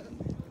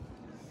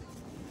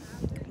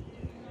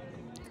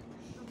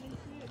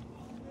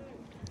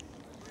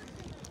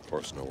 Of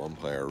course, no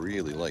umpire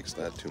really likes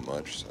that too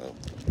much, so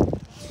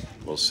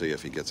we'll see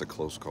if he gets a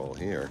close call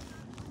here.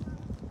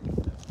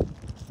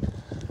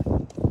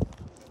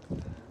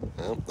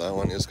 Well, that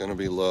one is going to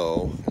be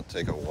low. He'll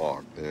take a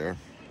walk there.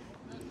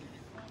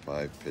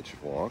 5-pitch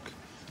walk.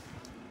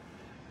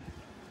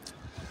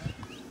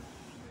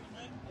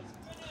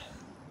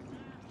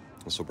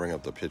 This will bring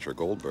up the pitcher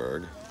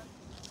Goldberg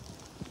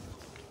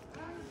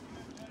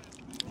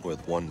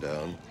with 1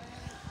 down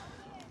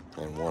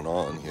and 1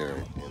 on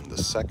here in the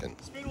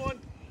second. Spin 1.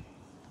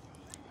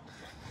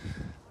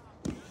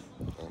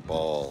 A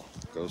ball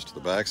Goes to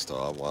the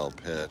backstop, wild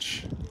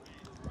pitch.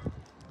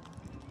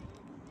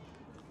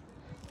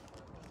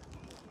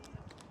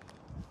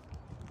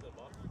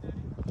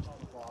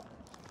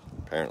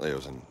 Apparently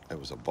it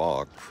was a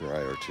balk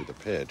prior to the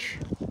pitch.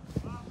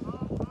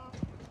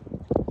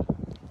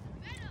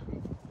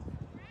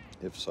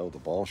 If so, the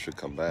ball should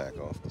come back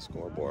off the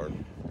scoreboard.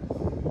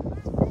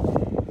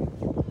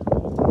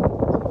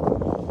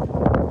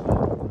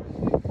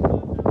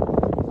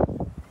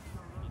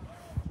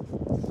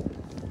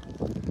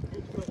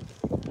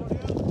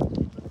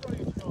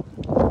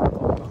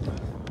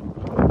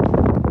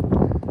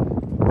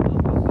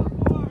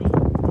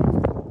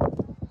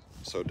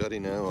 So Duddy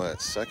now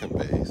at second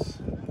base.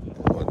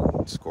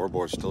 The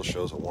scoreboard still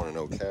shows a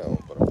 1-0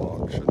 count, but a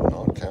balk should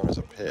not count as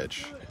a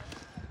pitch.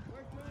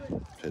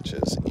 Pitch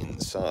is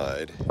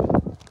inside.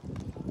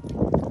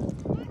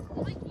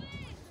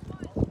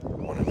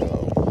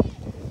 1-0.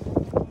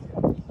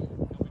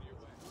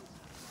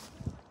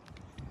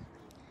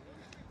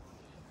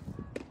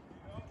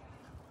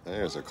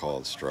 There's a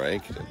called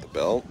strike at the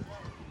belt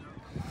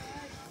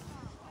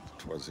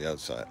towards the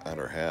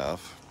outer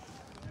half.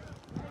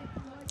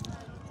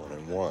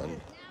 1-1.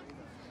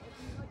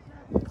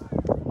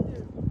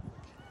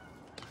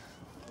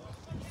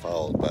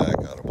 Fouled back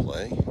out of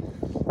play.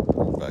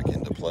 Back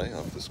into play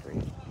off the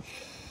screen.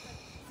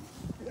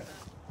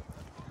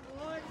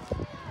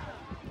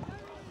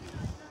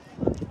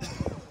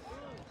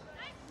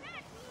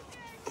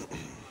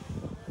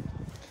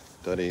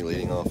 Duddy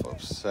leading off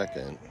of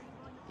second,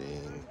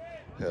 being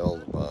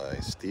held by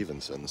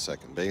Stevenson, the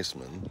second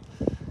baseman.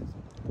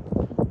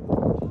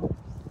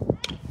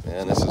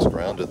 And this is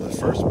grounded to the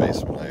first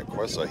baseman,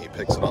 Iaquesa. He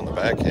picks it on the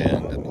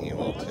backhand, and he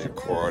will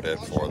record it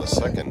for the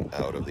second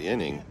out of the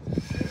inning,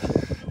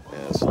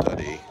 as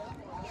Duddy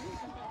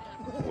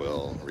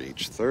will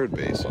reach third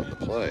base on the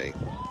play.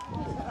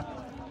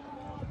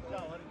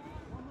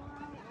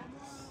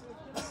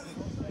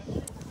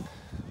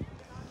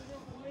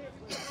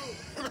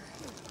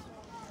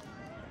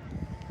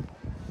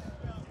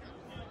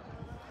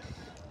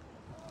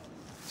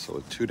 So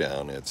with 2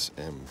 down, it's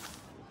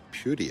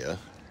Impudia.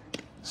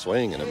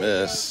 Swing and a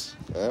miss.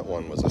 That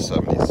one was a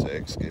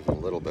 76. Gave a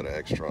little bit of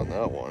extra on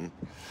that one.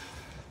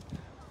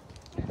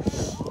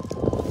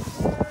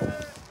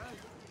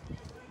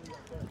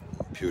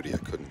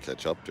 Impudia couldn't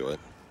catch up to it.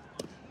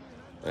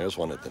 There's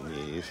one at the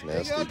knees.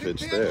 Nasty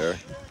pitch there.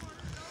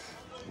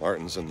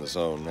 Martin's in the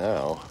zone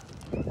now.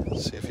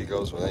 Let's see if he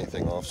goes with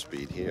anything off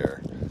speed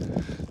here,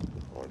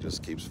 or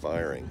just keeps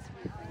firing.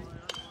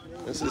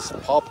 This is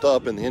popped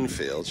up in the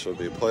infield. Should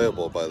be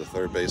playable by the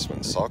third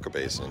baseman, Soccer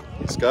Basin.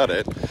 He's got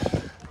it,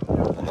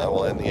 and that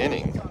will end the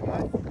inning.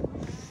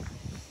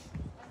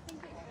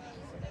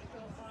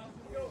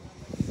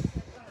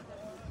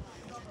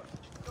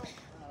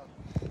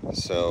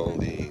 So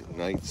the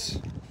Knights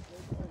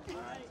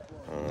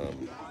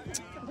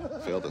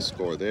failed to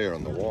score there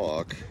on the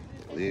walk.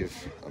 They leave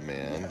a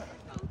man.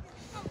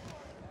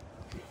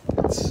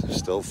 It's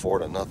still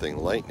 4-0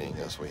 Lightning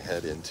as we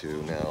head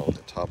into now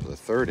the top of the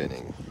third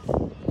inning.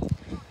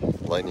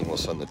 Lightning will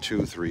send the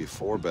 2, 3,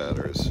 4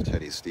 batters,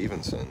 Teddy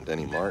Stevenson,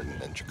 Denny Martin,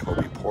 and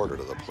Jacoby Porter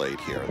to the plate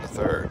here in the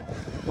third.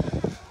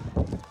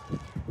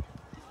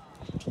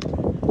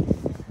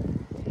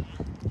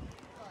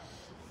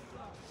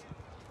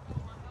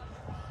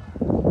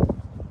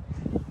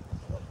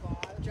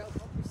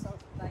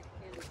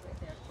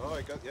 Oh,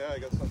 I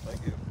got some,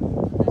 thank you.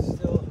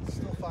 Still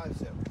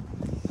 5-0.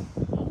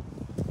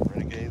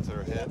 Renegades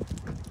are ahead.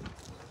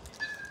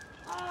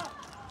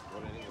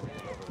 What inning are we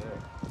in over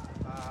there?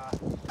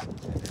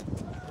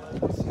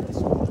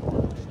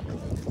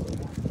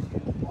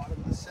 Bottom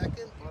of the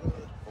second.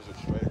 Was it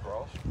straight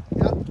across?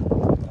 Yep.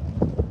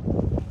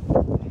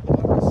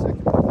 Bottom of the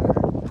second.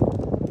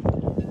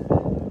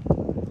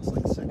 Looks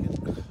like second.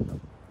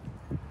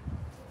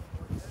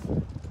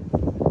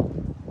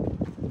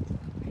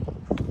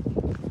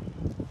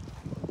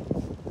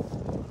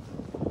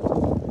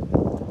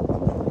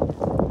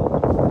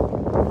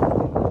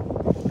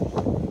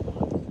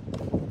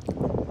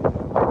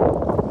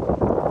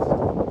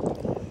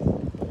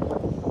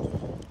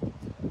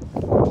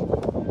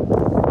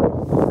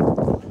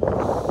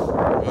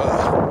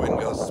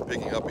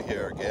 Picking up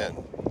here again.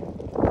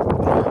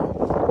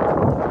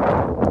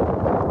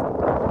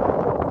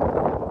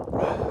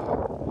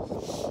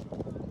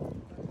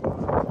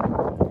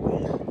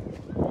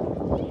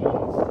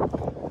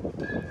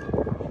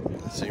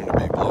 It seemed to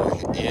be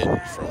blowing in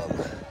from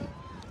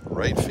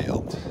right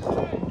field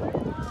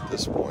at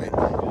this point.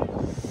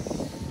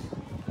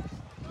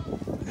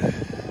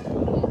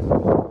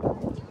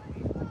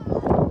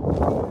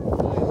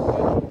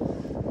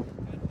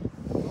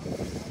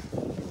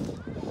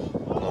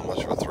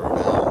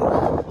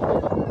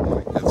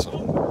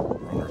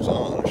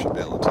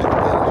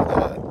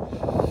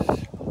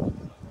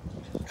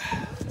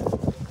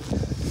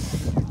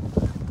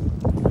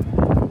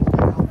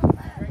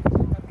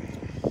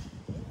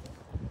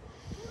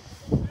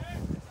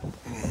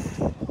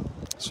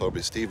 So it'll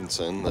be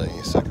Stevenson, the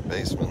second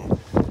baseman,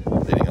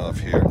 leading off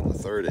here in the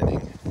third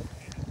inning,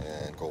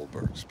 and Gold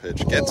Goldberg's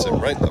pitch gets him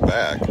right in the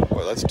back.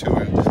 Boy, that's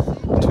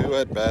two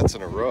at-bats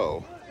in a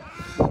row.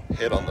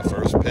 Hit on the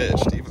first pitch.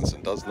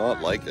 Stevenson does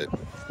not like it.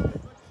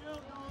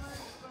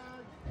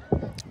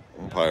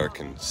 Umpire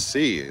can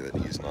see that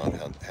he's not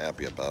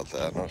happy about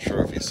that. Not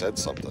sure if he said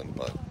something,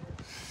 but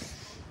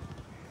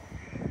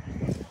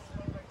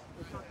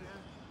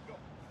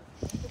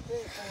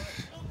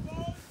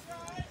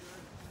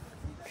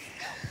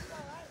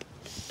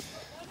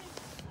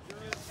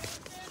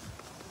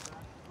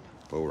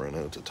Bo ran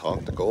out to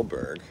talk to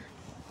Goldberg.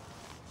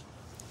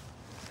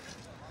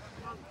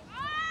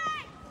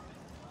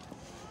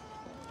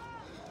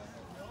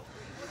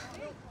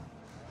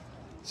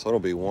 So it'll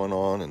be 1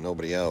 on and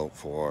nobody out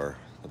for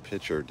the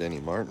pitcher, Denny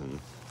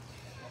Martin.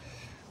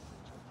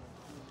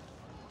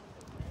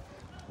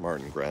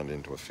 Martin ground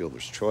into a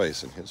fielder's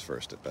choice in his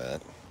first at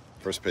bat.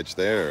 First pitch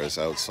there is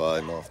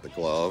outside and off the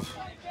glove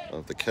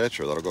of the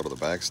catcher. That'll go to the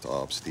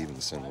backstop.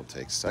 Stevenson will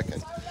take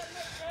second.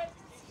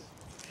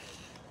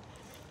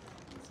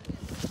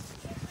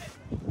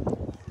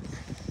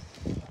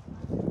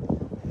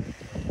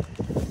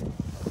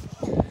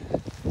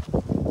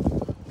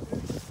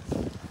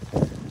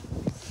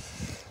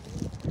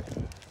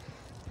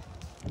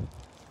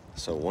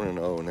 So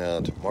 1-0 now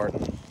to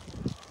Martin,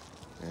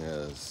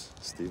 as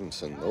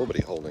Stevenson,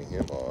 nobody holding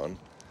him on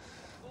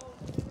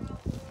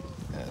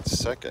at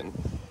second.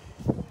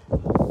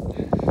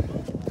 Could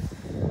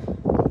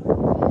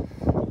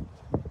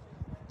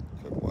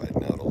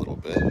widen out a little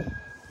bit.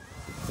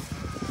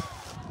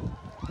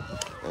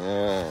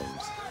 And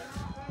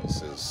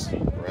this is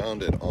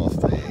grounded off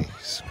the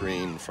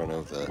screen in front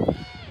of the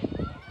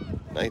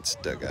Knights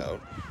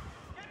dugout.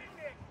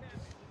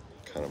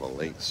 Kind of a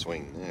late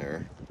swing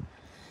there.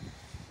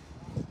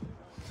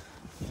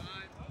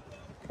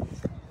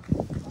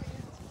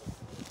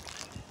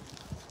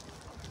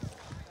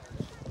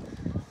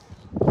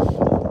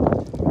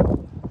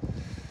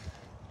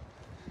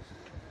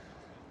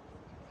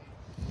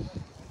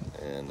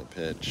 And the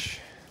pitch,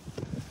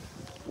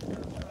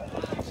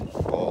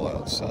 ball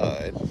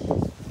outside.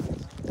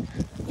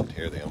 You can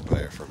hear the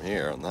umpire from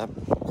here on that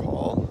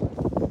call.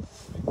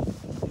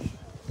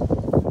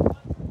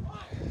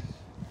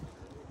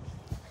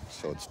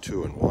 So it's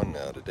 2-1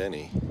 now to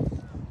Denny.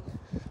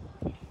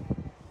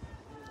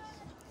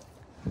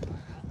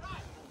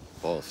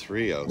 Ball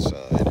 3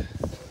 outside.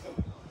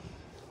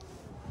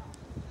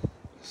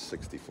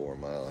 64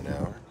 mile an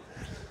hour.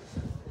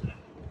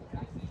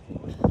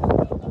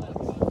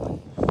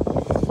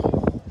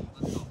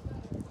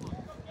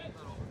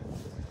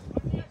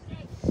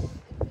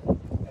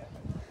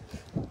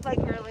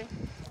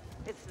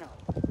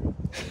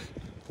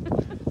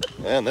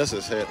 And this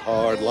is hit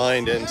hard,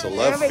 lined into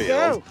left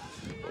field.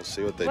 We'll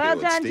see what they do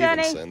with Stevenson.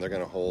 Denny. They're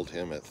going to hold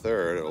him at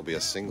third. It'll be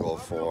a single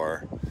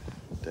for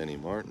Denny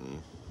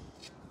Martin.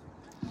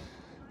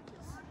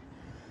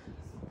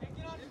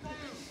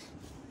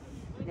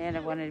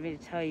 Nana wanted me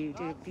to tell you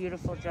did a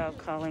beautiful job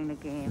calling the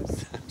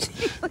games.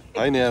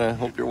 Hi, Nana.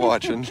 Hope you're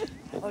watching.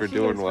 Hope you're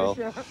doing well.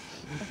 Sure.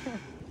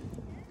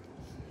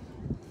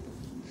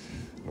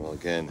 We'll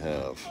again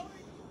have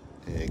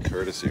a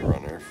courtesy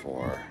runner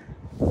for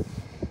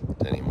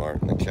Denny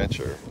Martin, the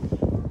catcher.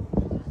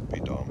 Be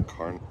Dom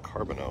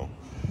Carbonneau.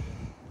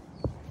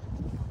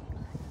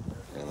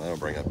 And that'll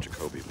bring up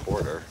Jacoby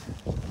Porter.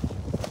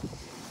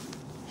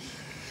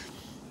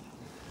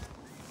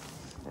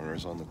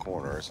 Runners on the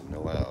corners and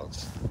no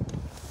outs.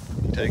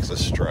 He takes a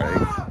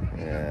strike,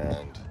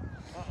 and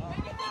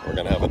we're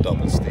going to have a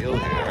double steal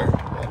here.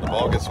 And the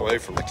ball gets away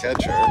from the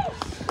catcher,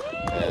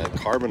 and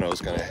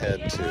Carbonneau's going to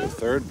head to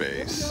third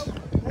base.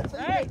 That's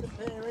right.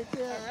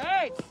 All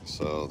right.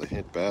 So the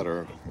hit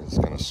batter is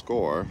going to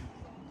score.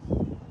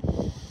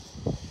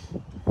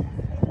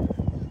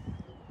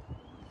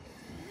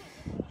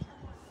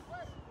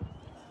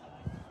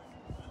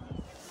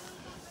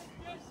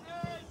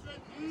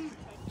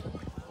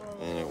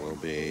 And it will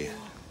be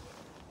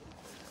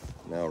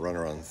now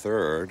runner on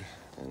third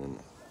and an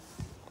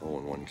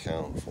 0-1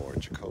 count for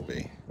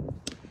Jacoby.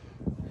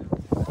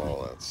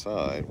 Ball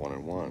outside,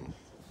 1-1.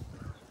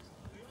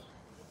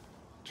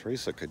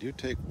 Teresa, could you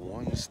take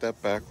one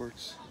step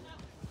backwards?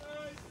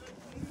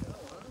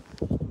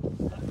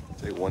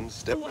 Take one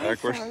step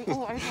backwards?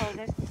 Oh, I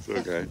apologize. It's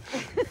okay.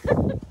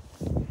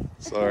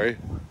 Sorry.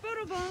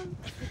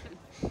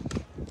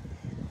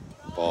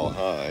 Ball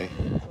high.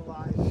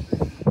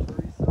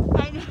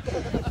 I know.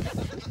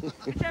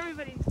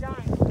 Everybody's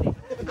dying.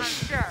 I'm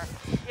sure.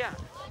 Yeah.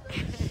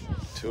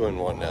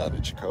 2-1 now to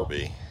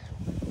Jacoby.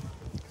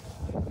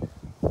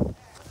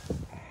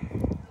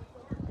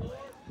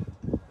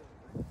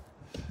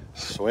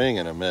 Swing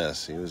and a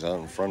miss. He was out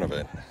in front of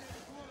it.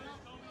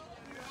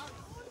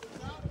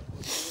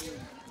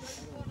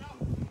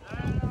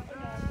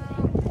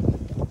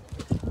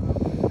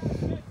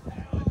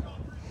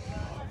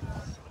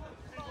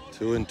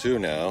 Two and two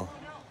now.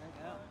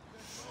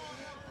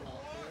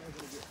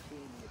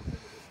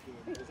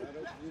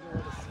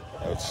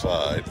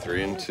 Outside,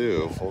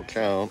 3-2, full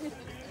count.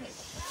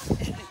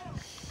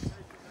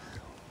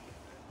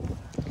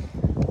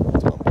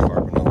 Tom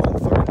Carbonneau on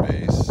third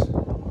base.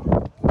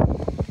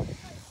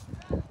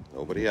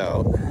 nobody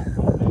out.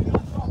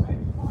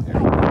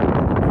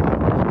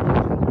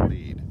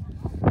 Lead.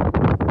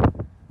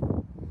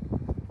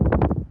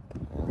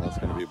 And that's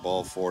going to be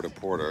ball 4 to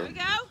Porter. Here we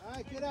go. All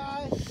right, good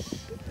eye.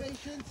 Good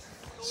patience.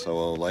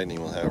 So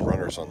Lightning will have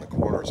runners on the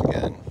corners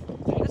again.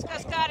 Let's go,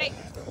 Scotty.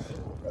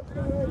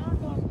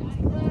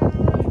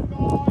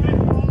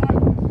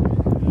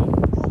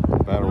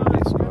 Batter will be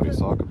Scotty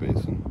Soccer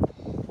Basin.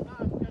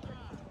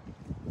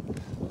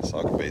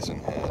 Soccer Basin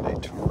had a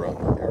 2-run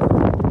error.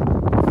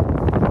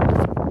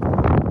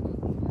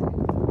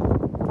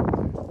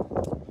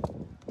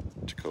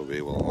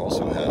 Jacoby will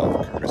also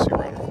have a courtesy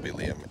runner. Will be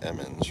Liam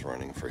Emmons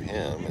running for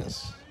him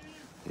as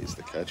he's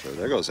the catcher.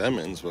 There goes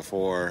Emmons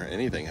before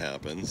anything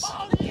happens.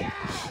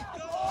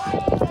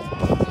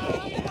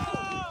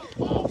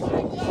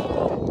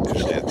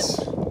 Usually it's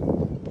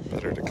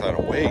better to kind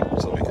of wait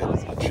so we get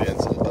a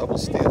chance at a double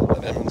steal,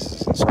 but Emmons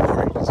is in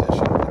scoring position.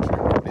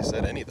 Nobody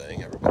said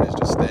anything. Everybody's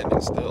just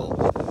standing still.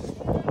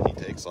 He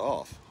takes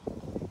off.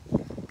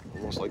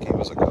 Almost like he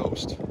was a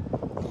ghost.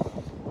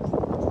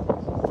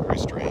 Very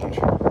strange.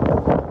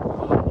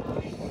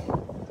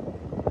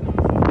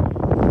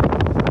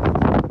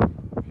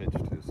 Pitch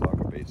to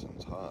Soccer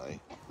Basin's high.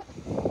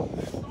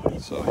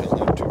 So he'll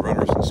have 2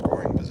 runners in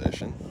scoring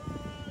position,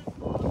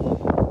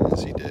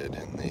 as he did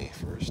in the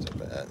first at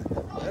bat.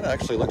 It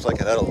actually looks like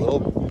it had a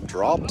little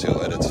drop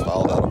to it. It's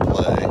fouled out of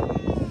play.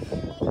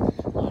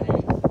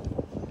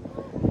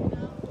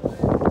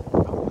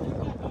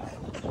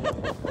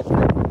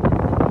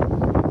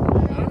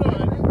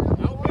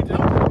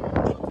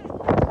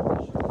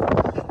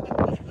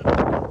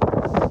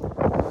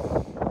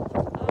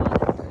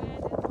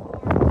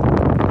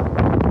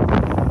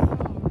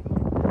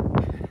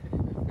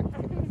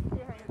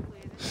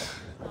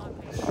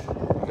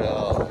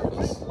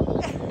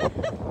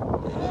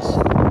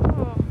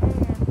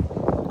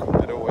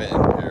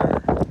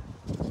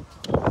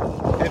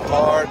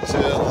 To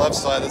the left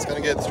side, that's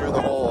going to get through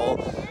the hole.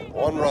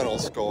 1 run will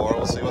score.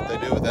 We'll see what they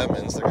do with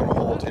Emmons. They're going to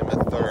hold him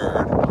at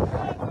third,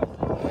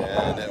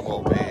 and it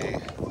will be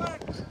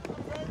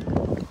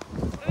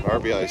an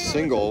RBI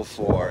single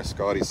for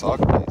Scotty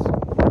Soccer Basin.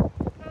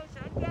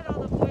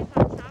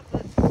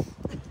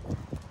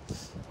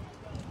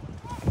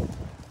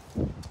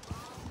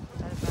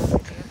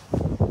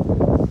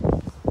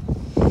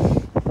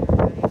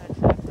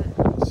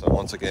 So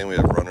once again, we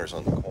have runners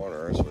on the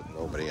corners with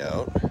nobody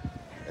out.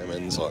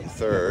 Emmons on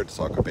third,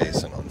 Soccer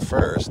Basin on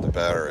first. The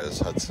batter is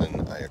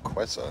Hudson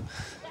Iaquesa.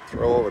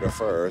 Throw over to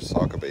first,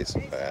 Soccer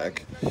Basin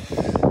back.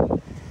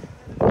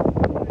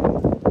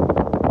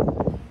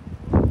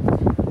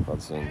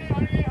 Hudson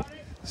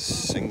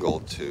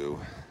singled to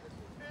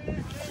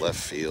left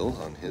field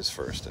on his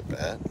first at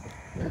bat.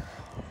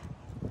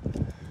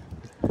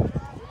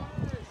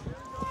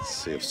 Let's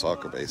see if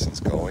Soccer Basin's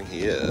going.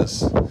 He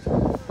is.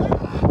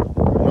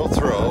 No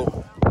throw.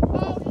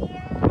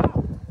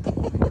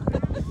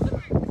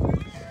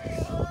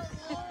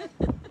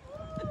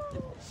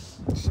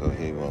 So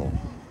he will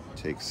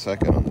take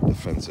second on the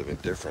defensive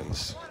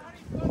indifference.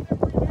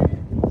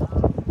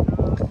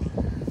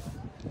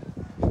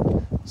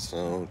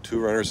 So 2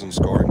 runners in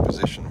scoring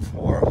position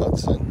for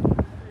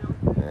Hudson.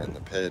 And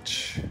the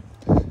pitch,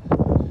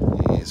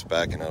 he's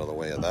backing out of the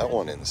way of that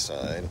one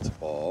inside. It's a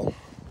ball,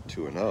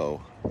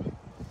 2-0.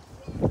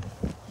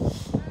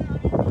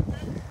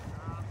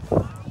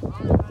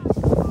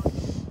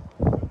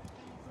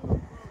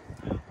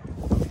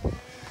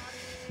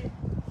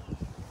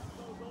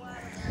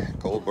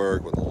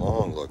 Goldberg with a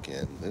long look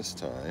in this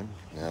time.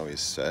 Now he's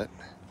set.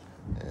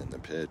 And the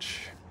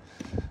pitch.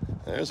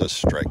 There's a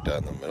strike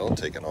down the middle,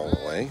 taken all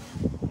the way.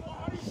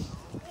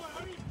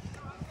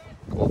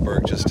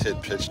 Goldberg just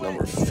hit pitch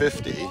number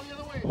 50,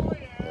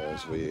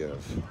 as we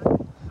have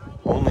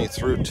only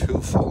through 2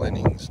 full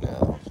innings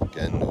now.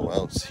 Again, no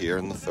outs here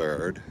in the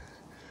third.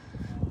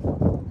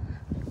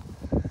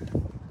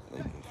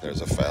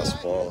 There's a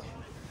fastball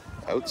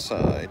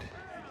outside,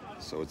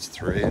 so it's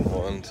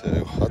 3-1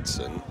 to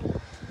Hudson.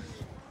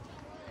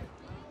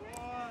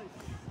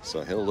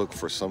 So he'll look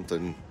for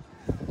something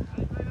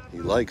he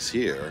likes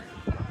here.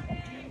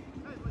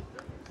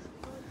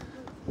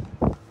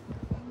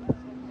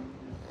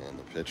 And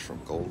the pitch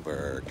from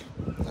Goldberg.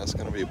 That's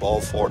going to be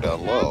ball 4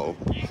 down low.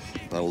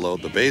 That'll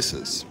load the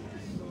bases.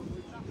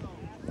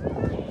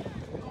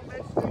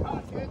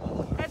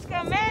 Let's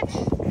go, Mitch.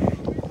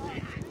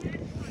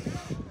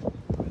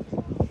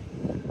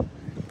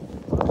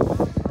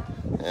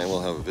 And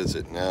we'll have a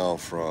visit now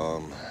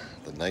from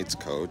the Knights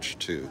coach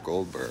to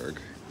Goldberg.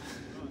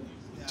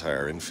 The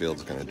entire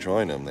infield's going to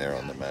join him there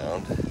on the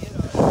mound.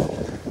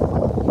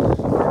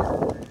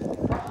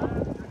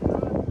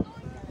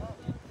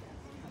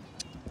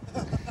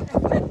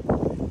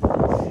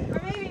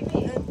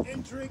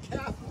 And drink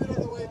half of it on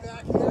the way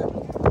back here.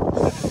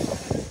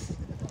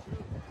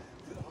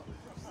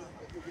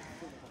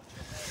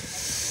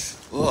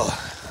 Ugh,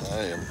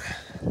 I am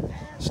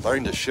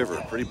starting to shiver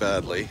pretty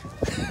badly,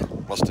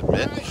 must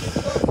admit.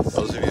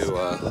 Those of you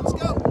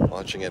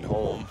watching at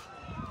home,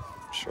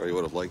 I'm sure you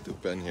would have liked to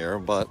have been here,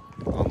 but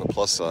on the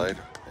plus side,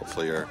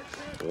 hopefully you're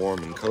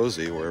warm and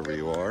cozy wherever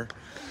you are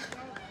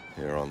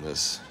here on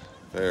this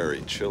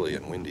very chilly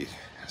and windy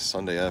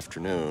Sunday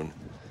afternoon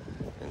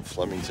in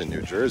Flemington,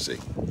 New Jersey.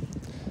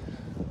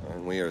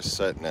 And we are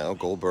set now.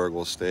 Goldberg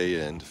will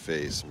stay in to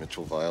face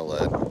Mitchell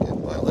Violette.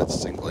 Again,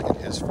 Violette's singling in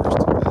his first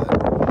at bat.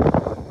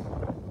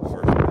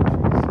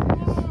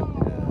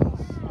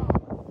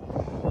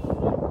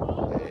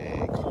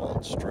 A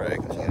called strike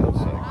on the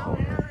outside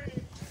corner.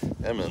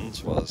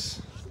 Emmons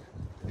was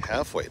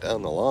halfway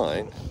down the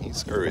line. He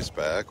scurries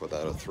back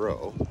without a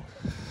throw.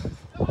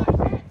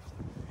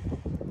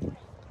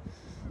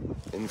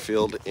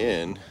 Infield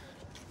in,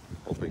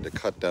 hoping to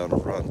cut down a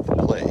run at the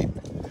plate.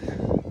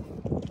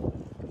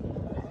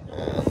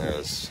 And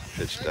there's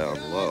pitch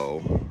down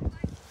low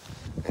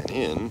and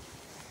in.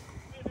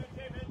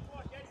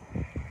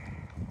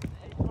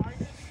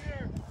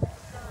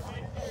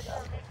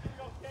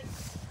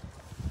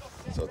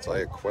 So it's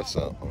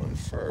Iaquesa on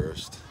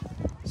first,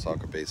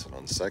 Soccer Basin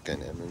on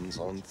second, Emmons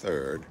on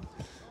third.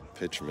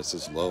 Pitch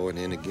misses low and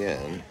in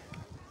again.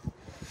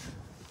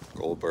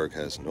 Goldberg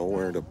has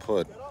nowhere to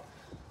put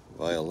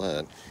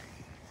Violette.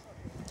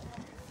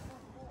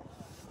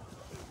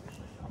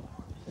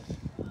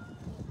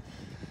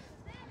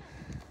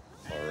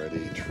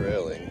 Already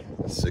trailing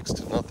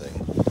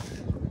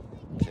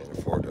 6-0. Can't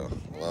afford to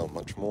allow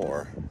much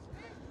more.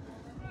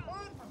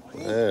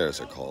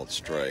 There's a called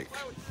strike.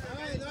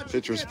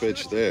 Pitcher's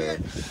pitch there,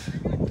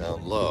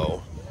 down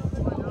low.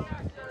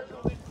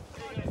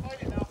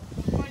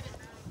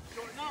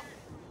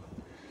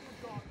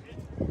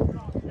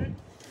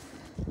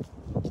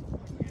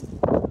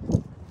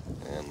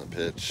 And the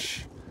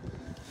pitch,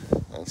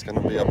 that's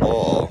going to be a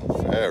ball.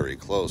 Very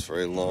close,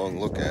 very long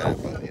look at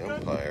it by the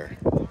umpire.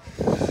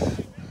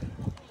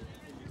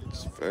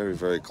 It's very,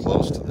 very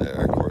close to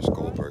there. Of course,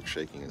 Goldberg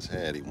shaking his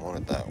head. He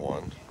wanted that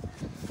one.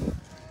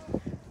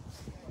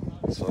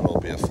 So it'll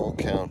be a full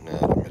count now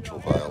to Mitchell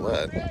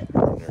Violette.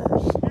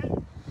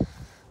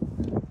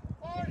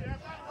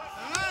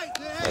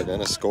 And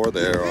then a score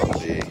there on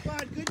the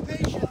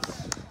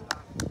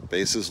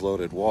bases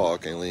loaded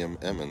walk.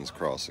 Liam Emmons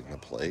crossing the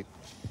plate.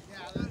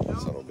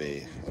 So it'll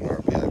be an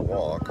RBI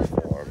walk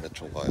for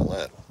Mitchell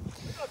Violette.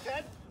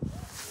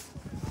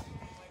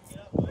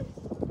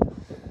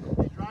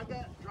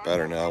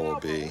 Batter now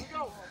will be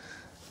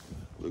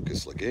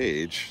Lucas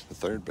LeGage, the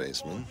third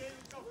baseman.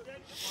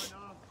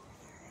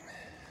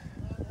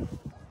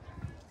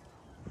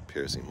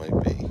 Appears he might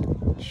be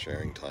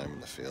sharing time in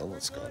the field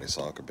with Scotty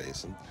Soccer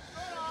Basin.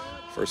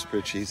 First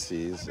pitch he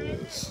sees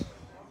is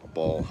a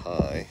ball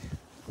high.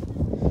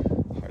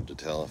 Hard to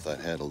tell if that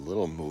had a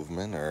little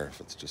movement or if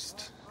it's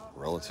just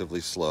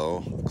relatively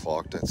slow.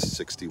 Clocked at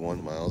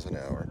 61 miles an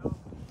hour.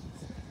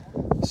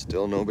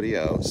 Still nobody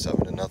out.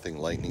 7-0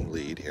 Lightning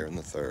lead here in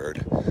the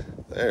third.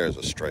 There's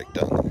a strike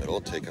down the middle,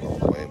 taken all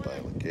the way by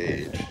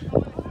LeGage.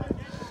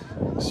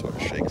 He sort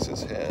of shakes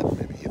his head.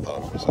 Maybe he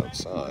thought it was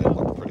outside.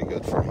 Looked pretty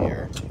good from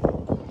here.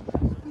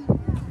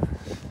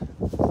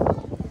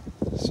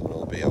 So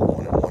it'll be a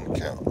 1-1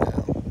 count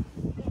now.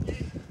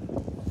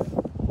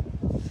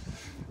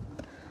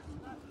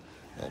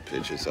 That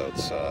pitch is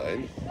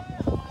outside.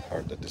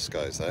 Hard to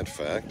disguise that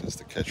fact as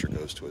the catcher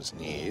goes to his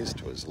knees,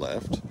 to his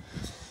left.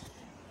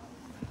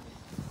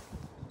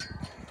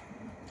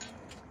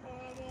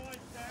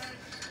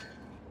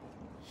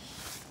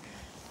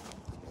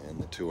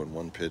 And the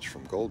 2-1 pitch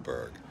from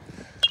Goldberg.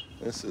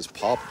 This is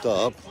popped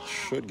up,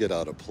 should get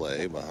out of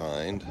play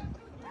behind,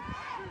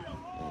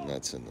 and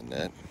that's in the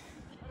net.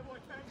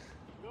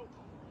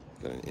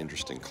 Got an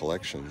interesting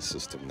collection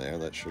system there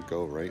that should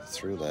go right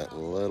through that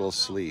little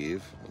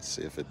sleeve. Let's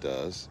see if it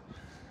does.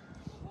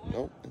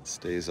 Nope, it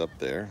stays up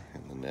there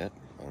in the net.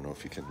 I don't know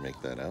if you can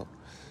make that out.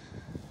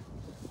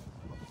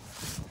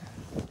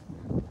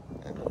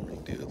 And we'll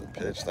redo the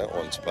pitch. That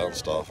one's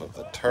bounced off of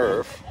the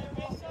turf.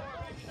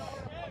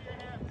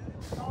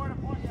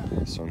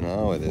 So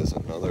now it is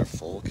another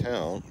full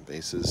count.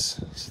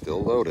 Bases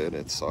still loaded.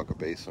 It's Soccer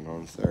Basin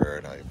on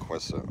third,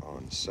 Iaquesa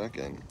on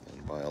second,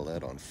 and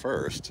Violette on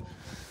first.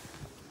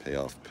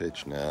 Payoff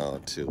pitch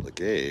now to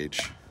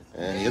LeGage.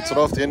 And he hits it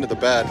off the end of the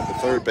bat to the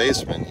third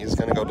baseman. He's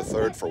going to go to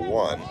third for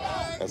one.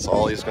 That's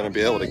all he's going to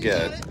be able to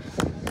get.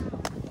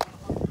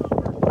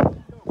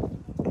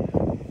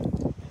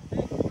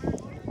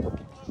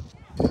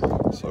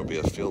 So it'll be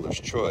a fielder's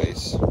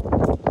choice.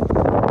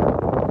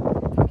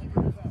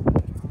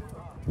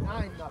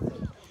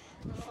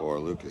 For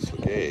Lucas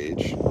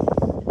LeGage.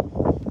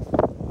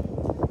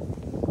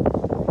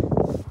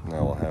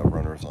 Now we'll have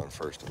runners on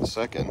first and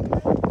second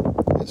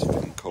as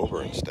Finn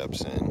Coburn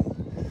steps in.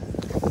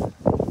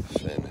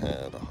 Finn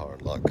had a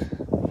hard luck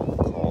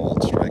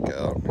called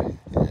strikeout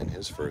in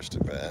his first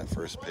at bat.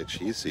 First pitch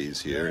he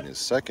sees here, and his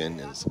second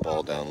is the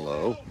ball down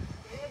low.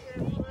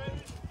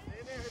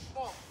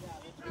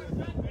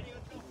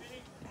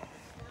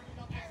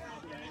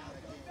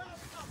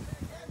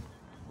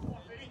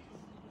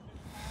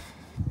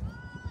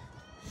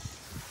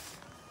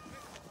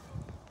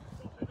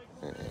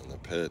 And the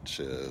pitch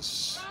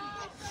is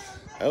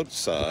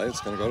outside.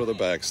 It's going to go to the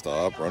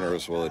backstop.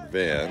 Runners will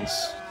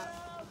advance.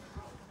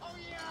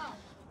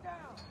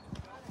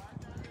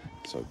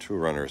 Two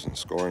runners in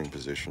scoring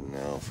position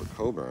now for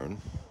Coburn.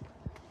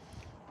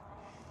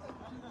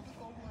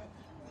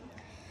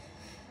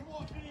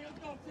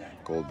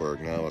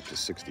 Goldberg now up to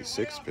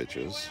 66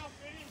 pitches.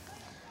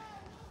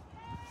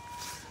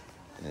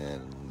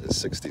 And the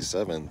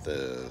 67th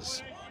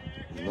is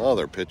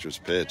another pitcher's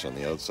pitch on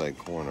the outside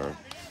corner.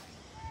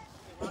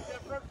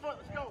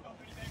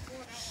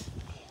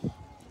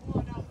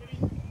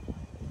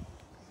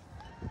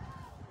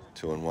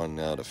 2-1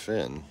 now to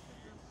Finn.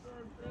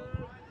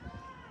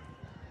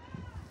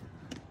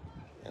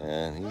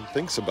 And he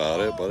thinks about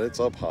it, but it's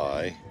up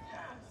high.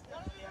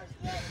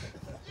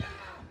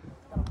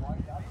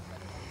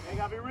 They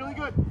gotta be really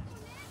good.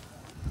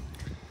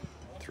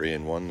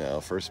 3-1 now.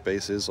 First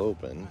base is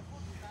open.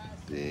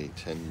 The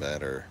 10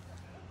 batter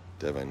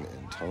Devin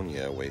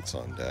Antonia waits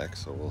on deck,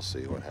 so we'll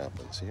see what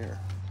happens here.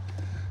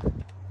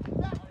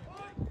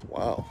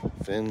 Wow,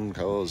 Finn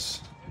goes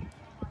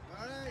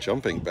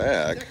jumping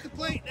back,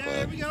 but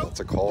that's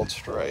a called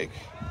strike.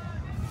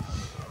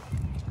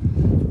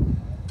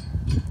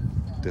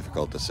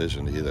 Difficult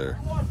decision to either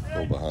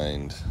go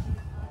behind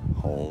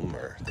home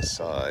or the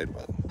side,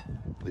 but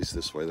at least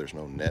this way there's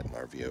no net in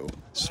our view.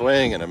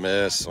 Swing and a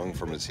miss, swung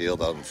from his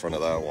heel out in front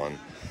of that one.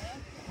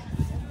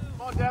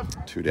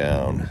 2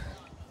 down.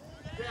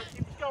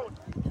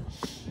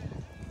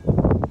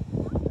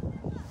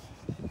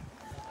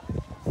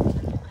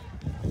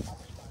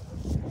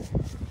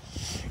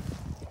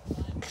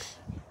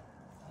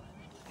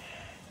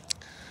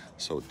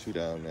 So 2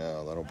 down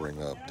now. That'll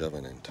bring up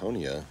Devin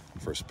Antonia.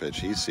 First pitch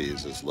he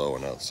sees is low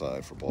and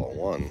outside for ball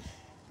 1.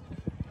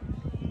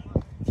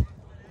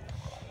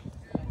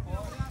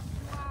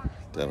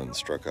 Devin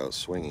struck out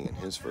swinging in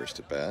his first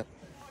at bat.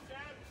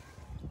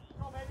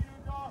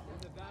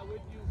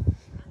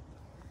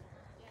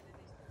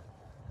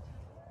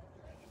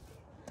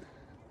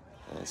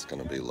 That's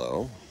going to be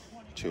low.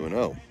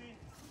 2-0.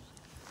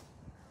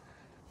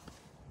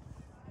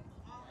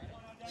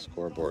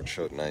 Scoreboard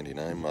showed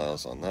 99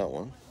 miles on that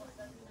one.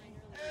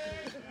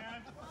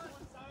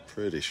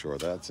 Pretty sure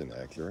that's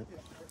inaccurate.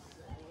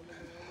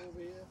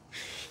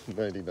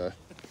 99.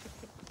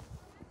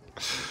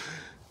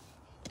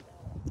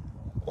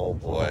 Oh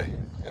boy,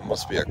 it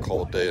must be a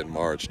cold day in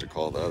March to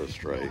call that a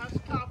strike.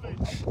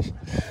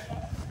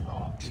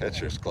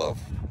 Catcher's glove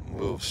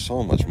moves,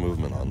 so much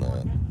movement on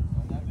that.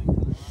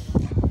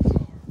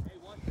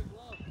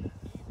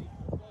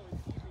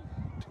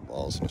 2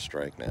 balls and a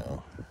strike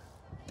now.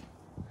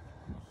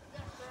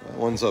 That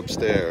one's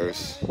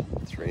upstairs,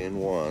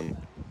 3-1.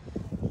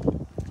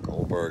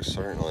 Goldberg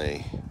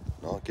certainly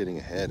not getting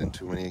ahead in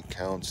too many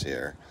counts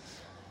here.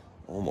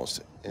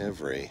 Almost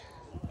every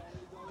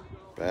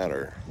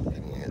batter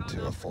getting it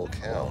to a full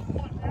count.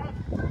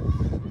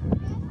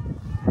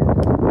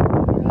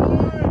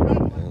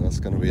 And that's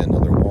going to be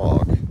another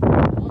walk.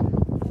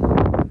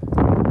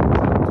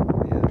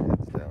 Heads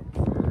down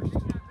first.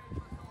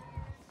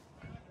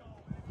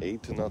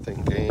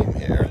 8-0 game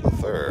here in the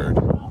third.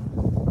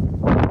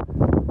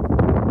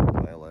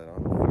 Violet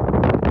on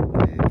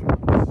Page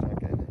on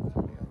second,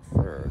 Anthony on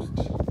first.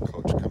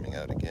 Coach coming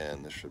out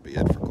again. This should be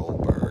it for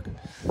Goldberg.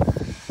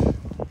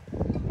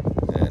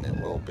 And it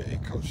will be.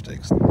 Coach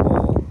takes the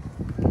ball.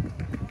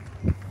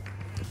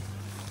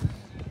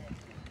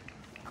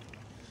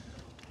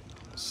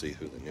 We'll see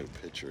who the new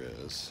pitcher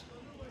is.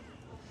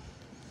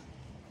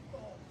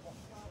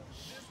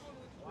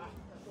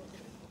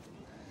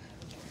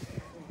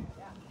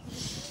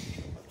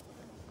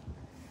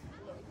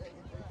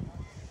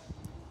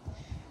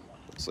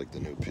 Looks like the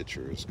new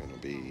pitcher is going to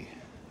be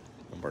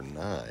number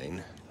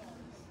 9.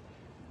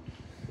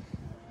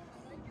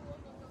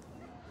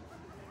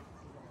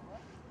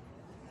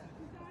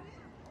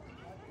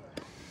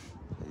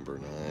 Number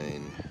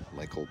 9,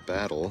 Michael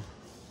Battle.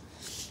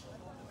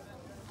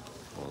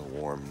 A little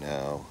warm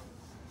now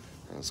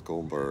as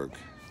Goldberg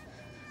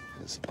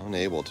is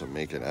unable to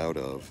make it out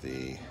of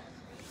the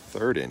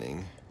 3rd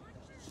inning.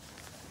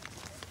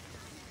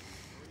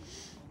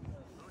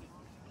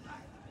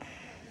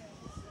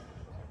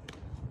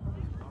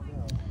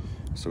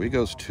 So he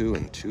goes 2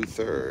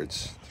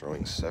 2/3,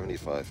 throwing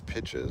 75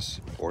 pitches,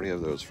 40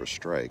 of those for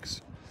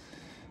strikes.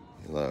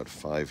 He allowed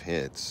 5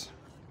 hits,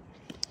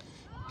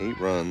 8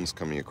 runs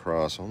coming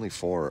across, only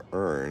 4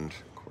 earned.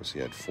 Of course, he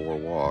had 4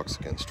 walks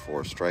against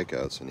 4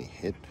 strikeouts, and he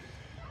hit,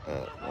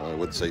 well, I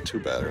would say 2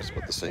 batters,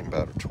 but the same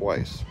batter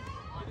twice.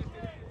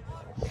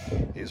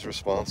 He's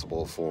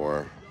responsible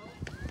for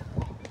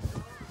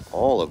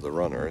all of the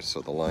runners,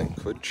 so the line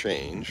could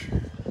change.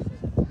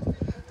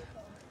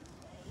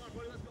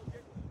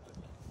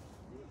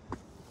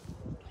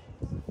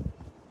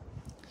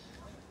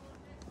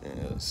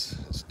 As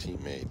his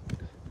teammate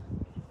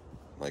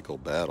Michael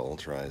Battle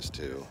tries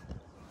to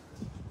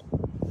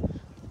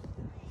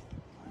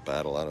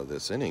battle out of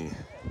this inning.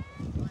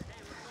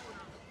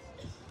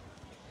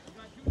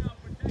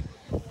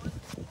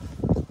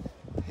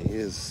 He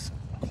is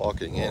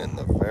clocking in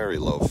the very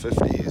low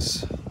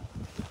 50s.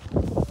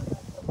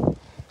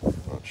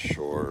 Not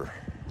sure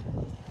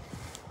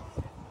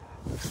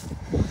if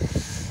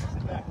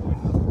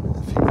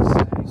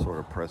he's sort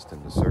of just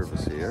into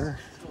service here,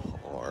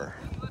 or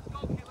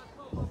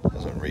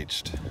hasn't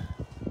reached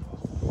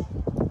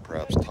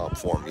perhaps top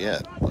form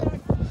yet, but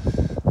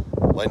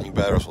Lightning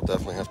batters will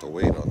definitely have to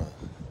wait on a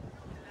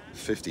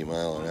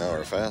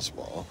 50-mile-an-hour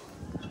fastball.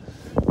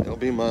 It'll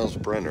be Miles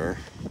Brenner.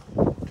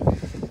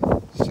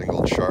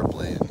 Singled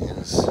sharply in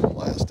his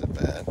last at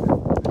bat.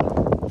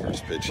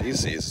 First pitch he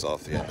sees is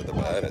off the end of the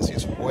bat as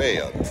he's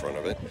way out in front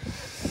of it.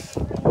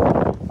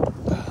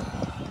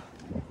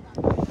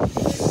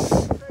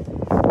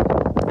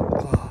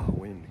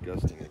 Wind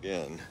gusting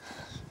again.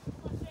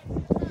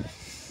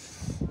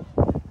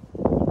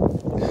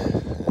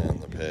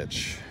 And the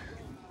pitch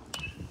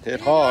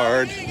hit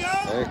hard.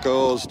 And it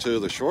goes to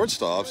the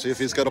shortstop. See if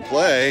he's got a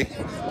play.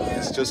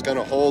 He's just going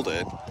to hold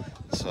it.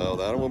 So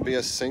that will be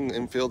a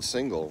infield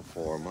single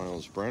for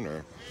Miles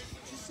Brenner.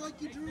 Just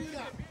like you drew it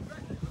up.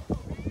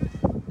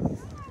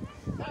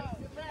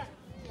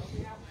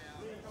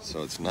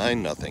 So it's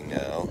 9-0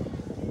 now.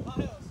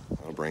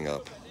 I'll bring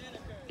up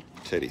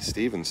Teddy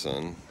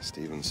Stevenson.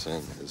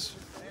 Stevenson is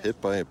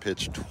hit by a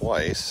pitch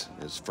twice,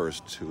 his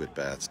first 2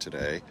 at-bats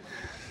today.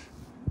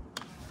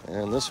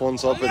 And this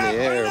one's up in the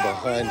air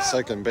behind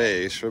second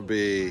base. Should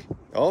be,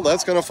 oh,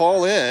 that's going to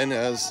fall in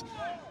as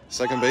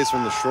second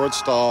baseman, the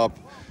shortstop,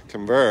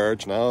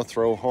 converge. Now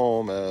throw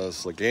home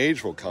as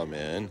LeGage will come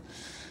in.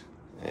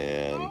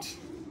 And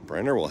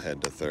Brenner will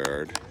head to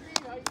third.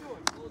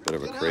 Bit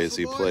of a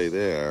crazy play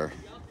there.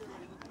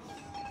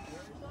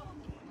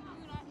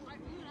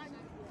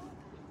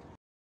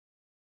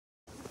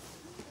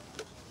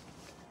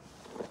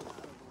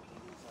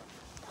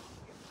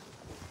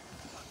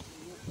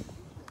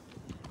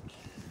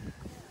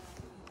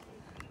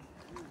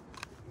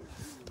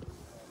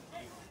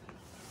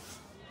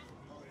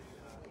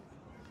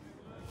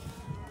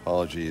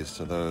 Apologies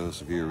to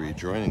those of you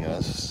rejoining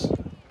us.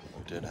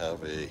 We did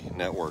have a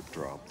network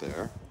drop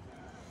there.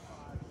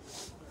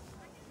 It's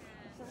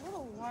a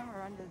little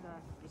warmer under the.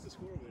 What's the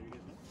score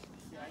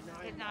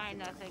there?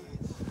 9-0.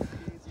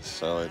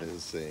 So it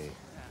is a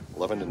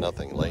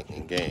 11-0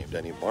 Lightning game.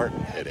 Denny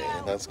Martin hitting,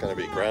 and that's going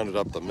to be grounded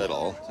up the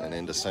middle and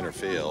into center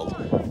field.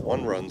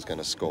 1 run's going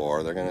to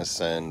score. They're going to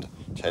send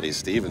Teddy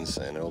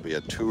Stevenson. It'll be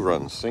a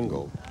 2-run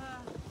single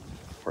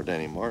for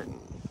Denny Martin.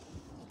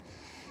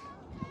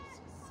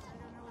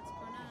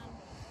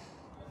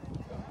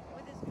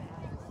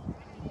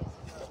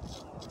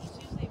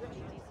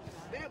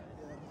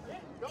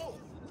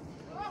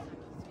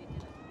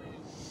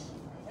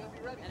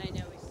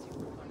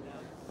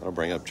 I'll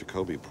bring up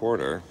Jacoby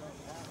Porter.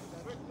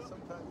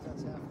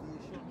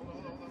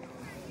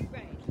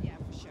 Right, yeah,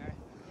 for sure.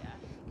 Yeah.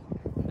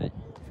 But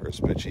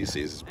First pitch he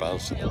sees is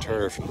bounced to the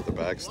turf into the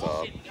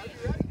backstop.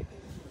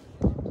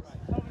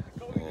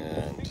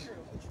 And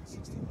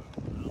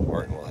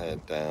Martin will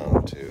head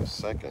down to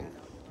second.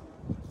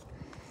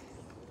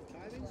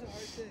 Timing's a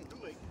hard thing.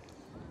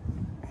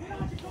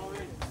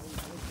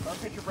 Our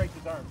pitcher breaks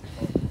his arm.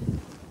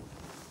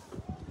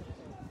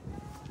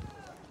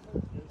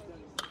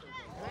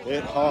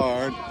 Hit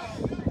hard.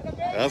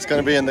 That's going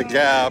to be in the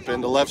gap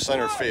into left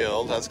center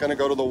field. That's going to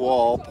go to the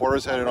wall.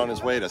 Porter's headed on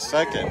his way to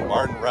second.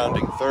 Martin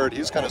rounding third.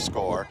 He's going to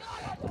score.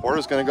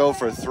 Porter's going to go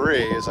for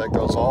 3 as that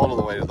goes all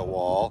the way to the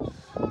wall.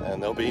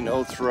 And there'll be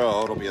no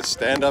throw. It'll be a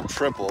stand-up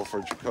triple for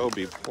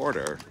Jacoby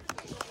Porter.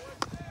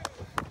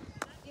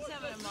 he's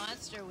having a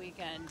monster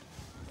weekend.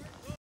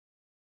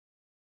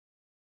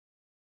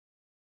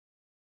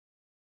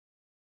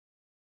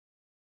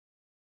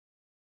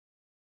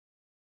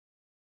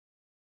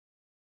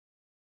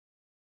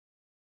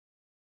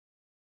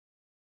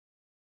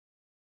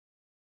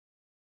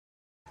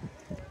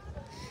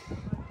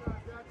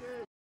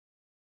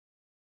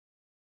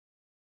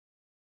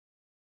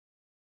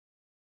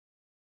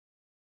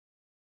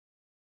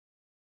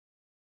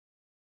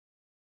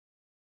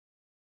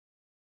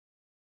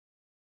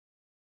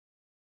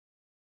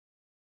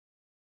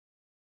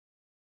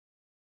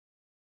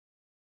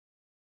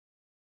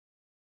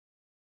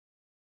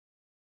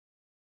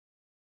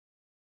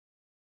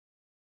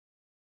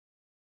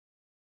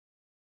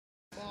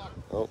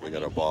 Oh, we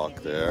got a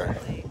balk there.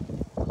 He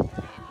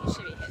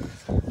should be hitting.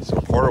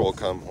 So Porter will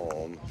come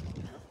home.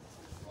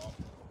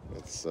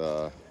 It's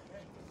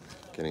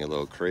getting a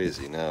little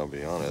crazy now, to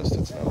be honest.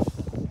 It's now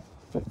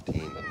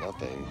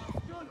 15-0.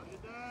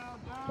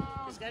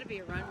 There's got to be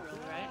a run rule,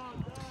 right?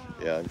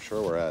 Yeah, I'm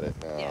sure we're at it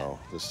now.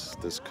 Yeah.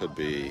 This could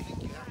be. Right,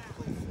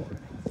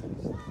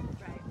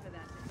 for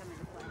that to come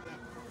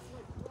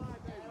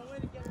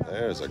into play.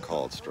 There's a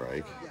called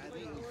strike.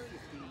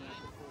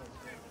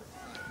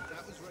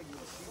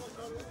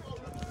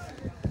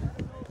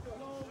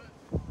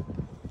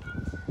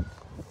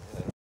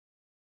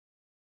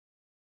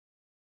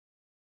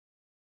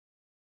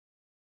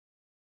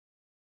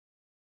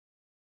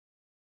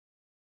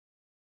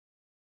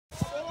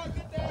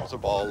 There's a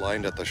ball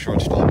lined at the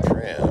shortstop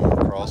tram,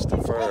 across the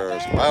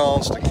first,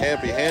 bounced, it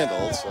can't be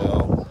handled,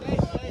 so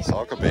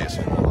Soccer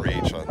baseman will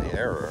reach on the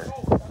error.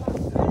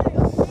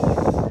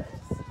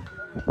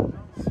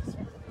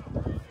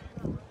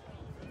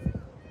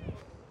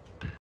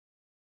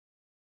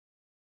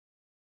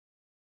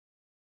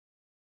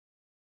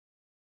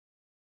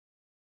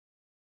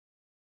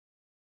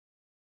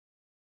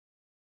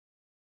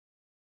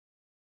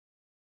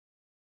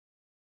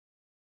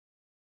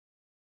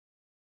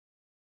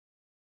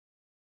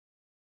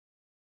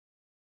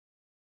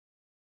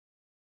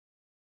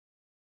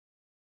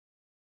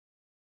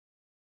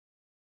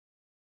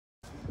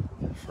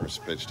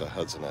 First pitch to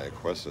Hudson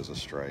Iaquest is a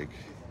strike.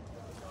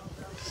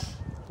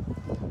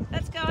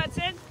 Let's go,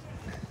 Hudson.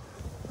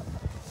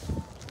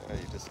 You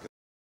just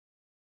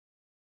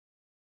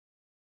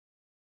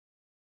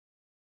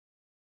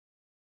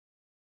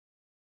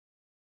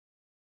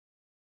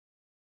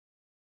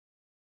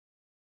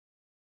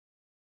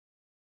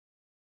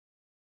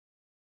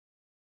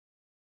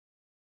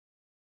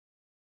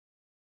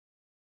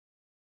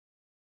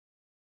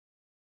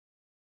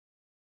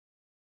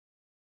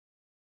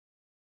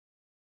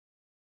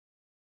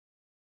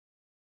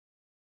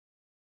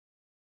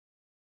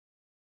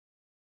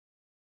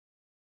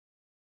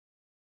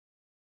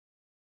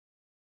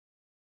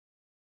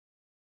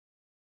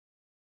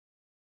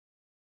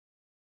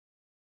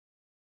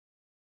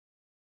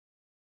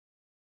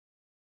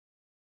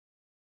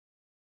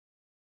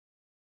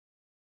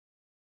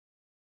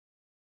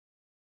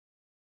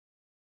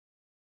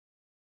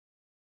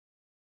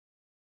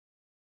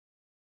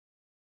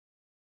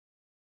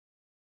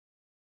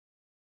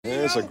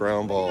There's a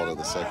ground ball to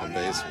the second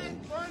baseman.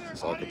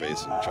 Soccer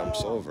baseman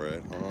jumps over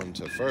it on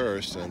to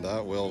first, and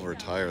that will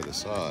retire the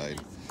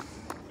side.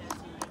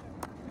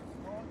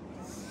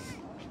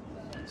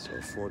 So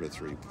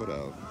 4-3 put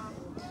out.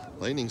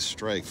 Lightning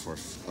strike for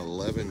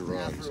 11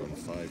 runs on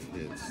 5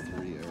 hits,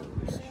 3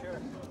 errors.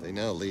 They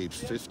now lead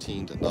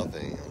 15-0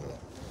 in a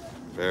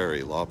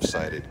very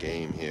lopsided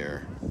game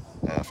here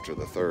after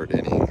the third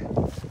inning,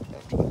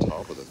 after the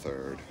top of the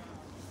third.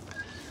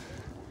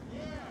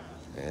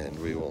 And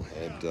we will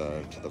head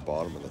to the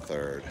bottom of the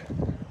third.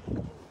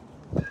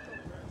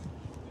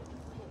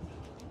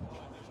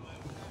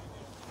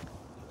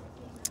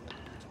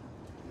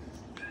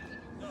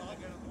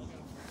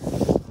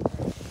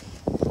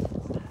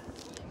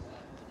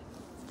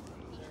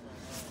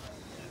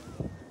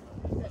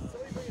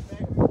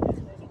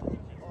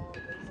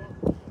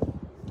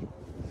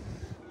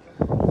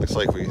 Looks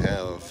like we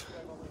have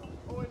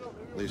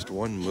at least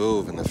one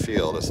move in the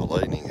field as the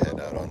Lightning head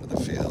out onto the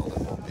field,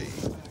 and will be in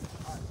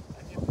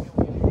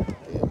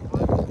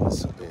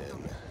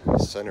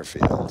center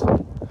field.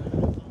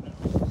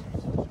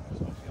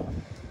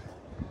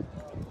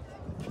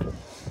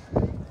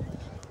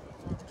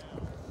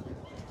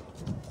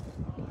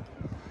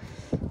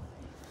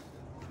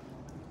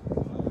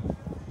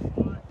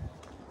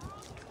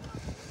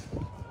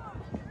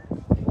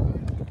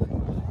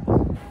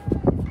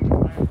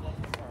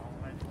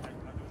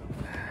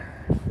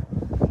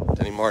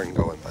 Martin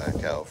going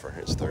back out for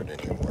his third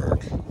inning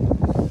work.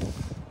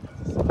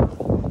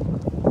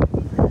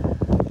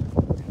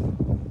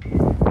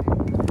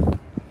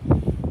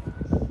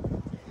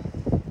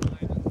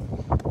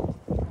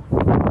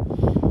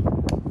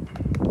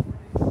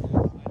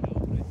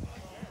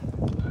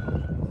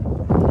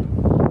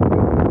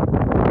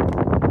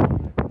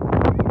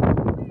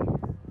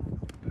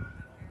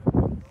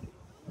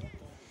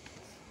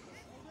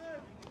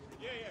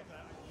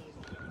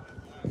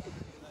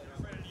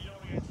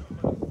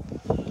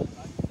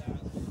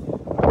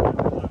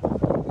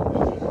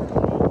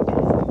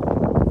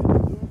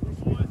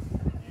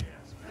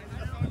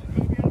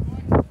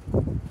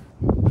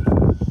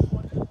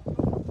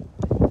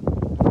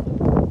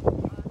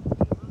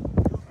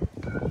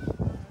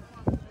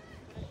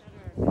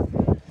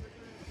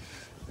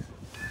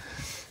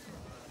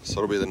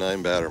 So it'll be the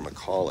 9-batter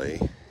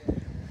McCauley.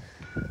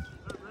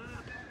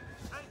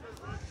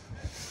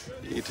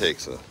 He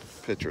takes a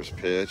pitcher's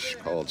pitch,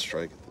 called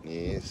strike at the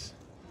knees.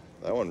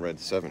 That one read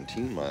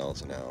 17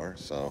 miles an hour,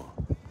 so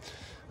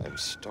I'm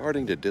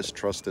starting to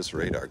distrust this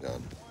radar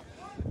gun.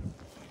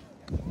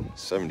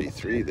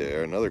 73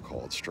 there, another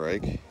called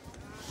strike.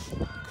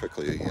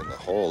 Quickly in the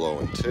hole,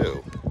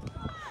 0-2.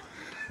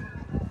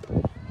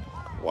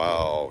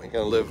 Wow, he's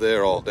gonna live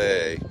there all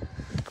day.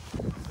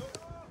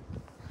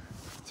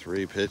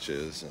 3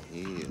 pitches, and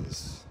he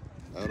is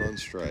out on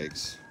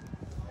strikes.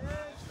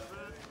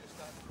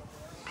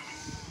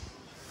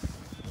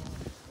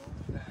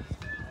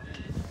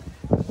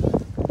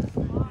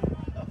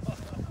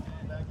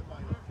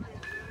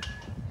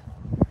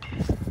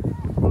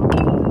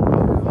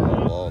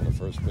 Ball in the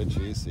first pitch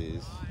he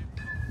sees.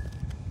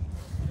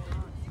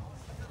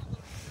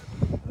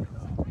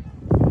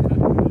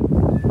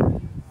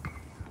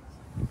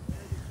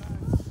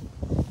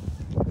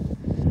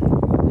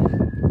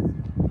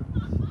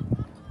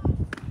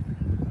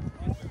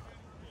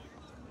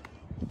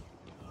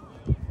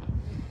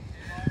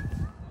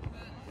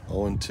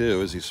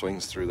 Two as he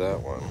swings through that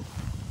one.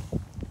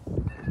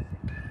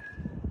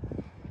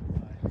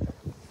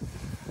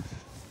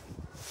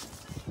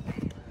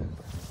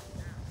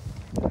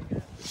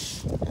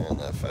 And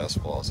that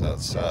fastball is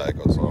outside,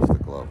 goes off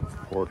the glove of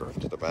Porter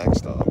into the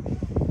backstop.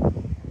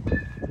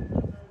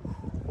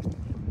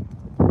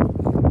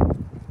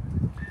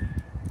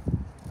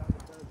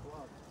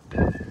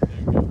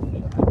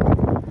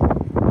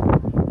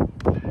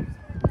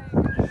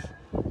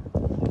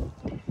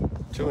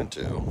 Two and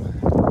two.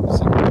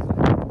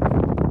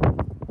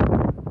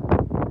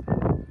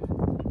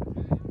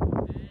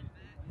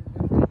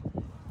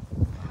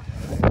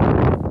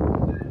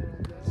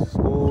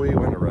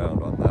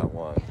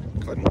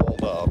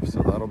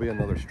 be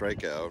another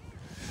strikeout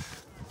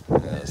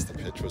as the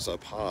pitch was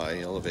up high,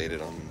 elevated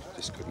on,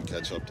 just couldn't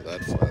catch up to that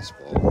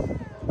fastball.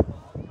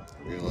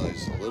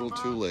 Realized a little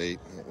too late,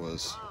 it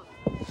was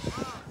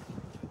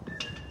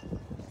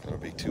going to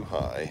be too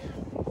high.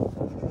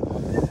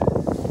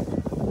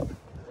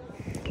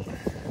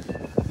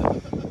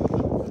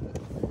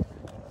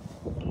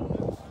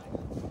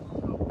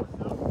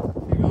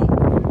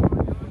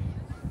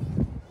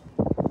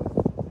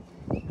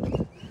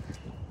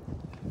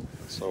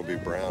 So it'll be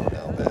Brown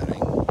now batting.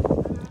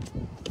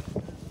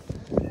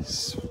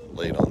 He's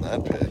late on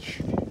that pitch.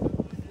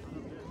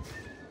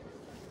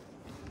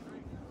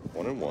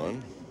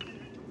 1-1.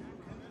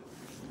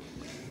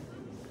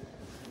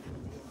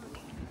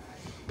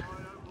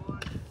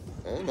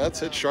 And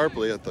that's hit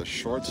sharply at the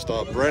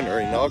shortstop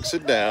Brenner. He knocks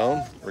it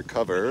down,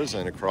 recovers,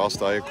 and across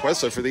to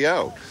Iaquesa for the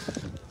out.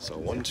 So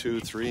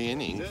 1-2-3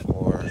 inning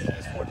for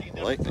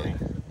Lightning.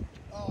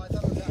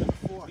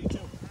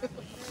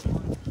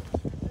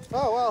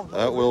 Oh, well.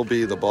 That will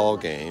be the ball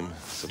game.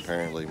 It's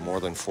apparently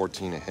more than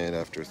 14 ahead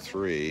after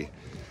 3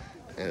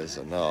 is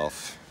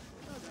enough.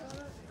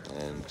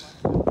 And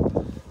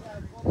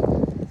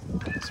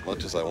as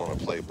much as I want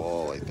to play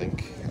ball, I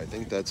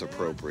think that's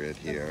appropriate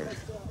here.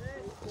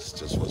 This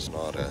just was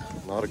not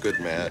a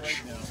good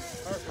match.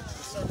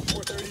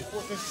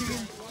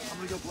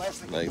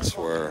 Knights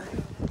were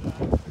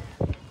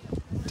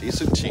a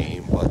decent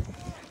team, but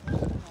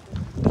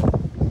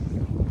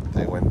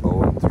they went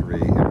 0-3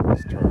 here in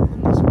this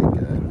tournament this weekend.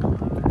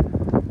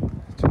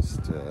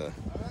 Just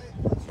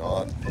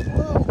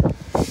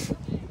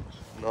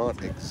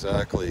not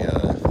exactly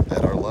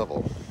at our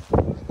level.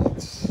 And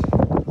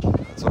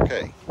that's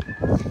okay.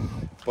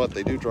 But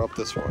they do drop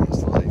this one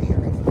as the Lightning are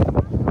going to win.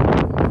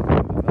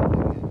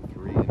 Nothing in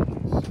 3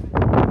 innings.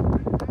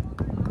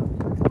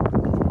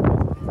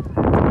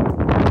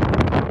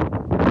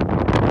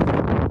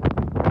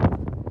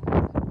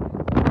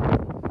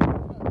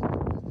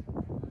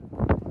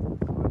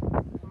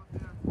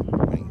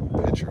 Winning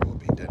pitcher will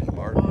be Denny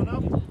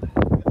Martin.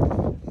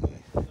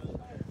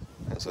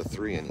 He has a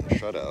 3-inning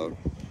shutout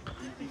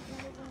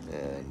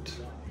and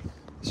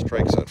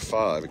strikes at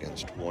 5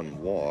 against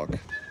 1 walk.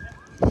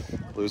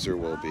 Loser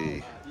will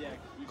be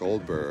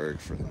Goldberg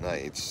for the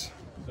Knights.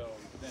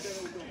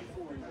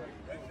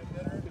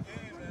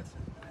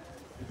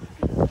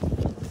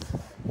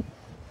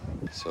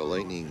 So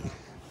Lightning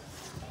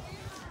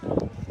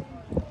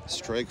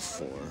strike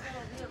 4,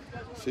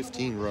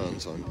 15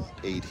 runs on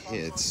 8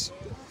 hits.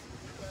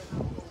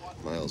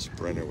 Miles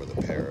Brenner with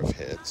a pair of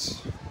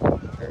hits, a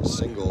pair of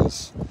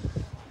singles.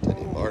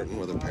 Denny Martin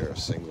with a pair of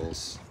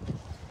singles.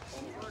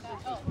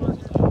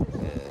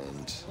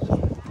 And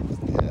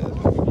we had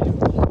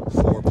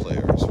 4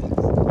 players with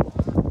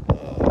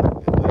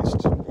at least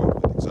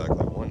with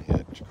exactly 1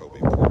 hit. Jacoby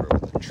Porter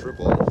with a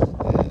triple,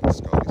 and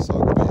Scotty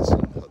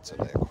Sagabason, Hudson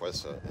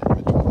Iaquesa, and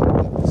Mitchell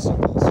Howard with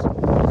singles.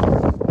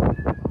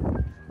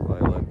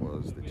 Violet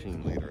was the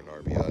team leader in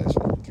RBIs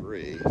with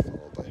 3,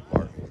 followed by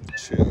Martin with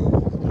 2,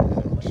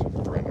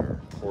 and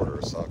Brenner, Porter,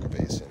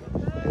 Sagabason,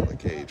 and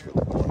LeGage with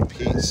 1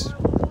 apiece.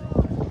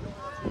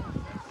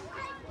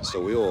 So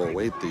we will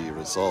await the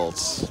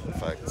results. In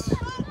fact,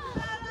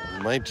 we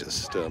might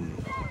just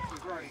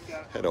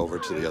head over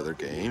to the other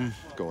game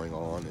going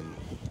on and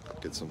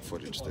get some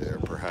footage there,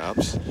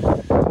 perhaps. And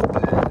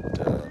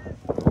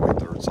we'll await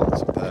the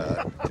results of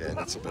that. Again,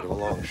 it's a bit of a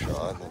long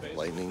shot. The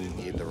Lightning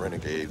need the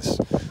Renegades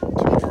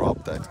to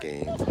drop that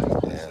game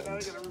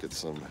and get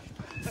some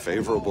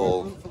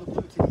favorable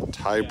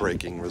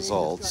tie-breaking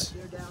results.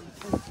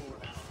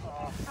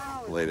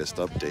 The latest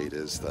update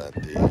is that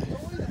the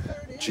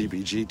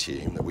GBG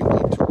team that we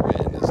need to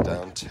win is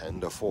down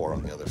 10-4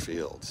 on the other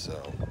field.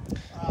 So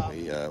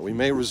we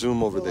may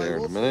resume over there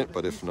in a minute,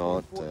 but if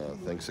not,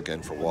 thanks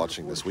again for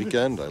watching this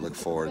weekend. I look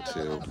forward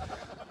to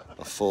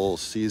a full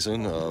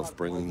season of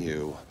bringing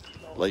you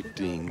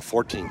Lightning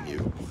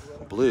 14U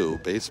Blue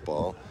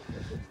baseball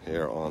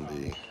here on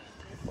the,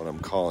 what I'm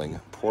calling,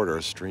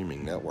 Porter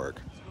Streaming Network.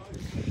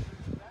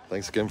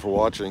 Thanks again for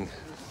watching.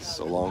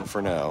 So long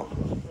for now.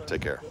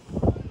 Take care.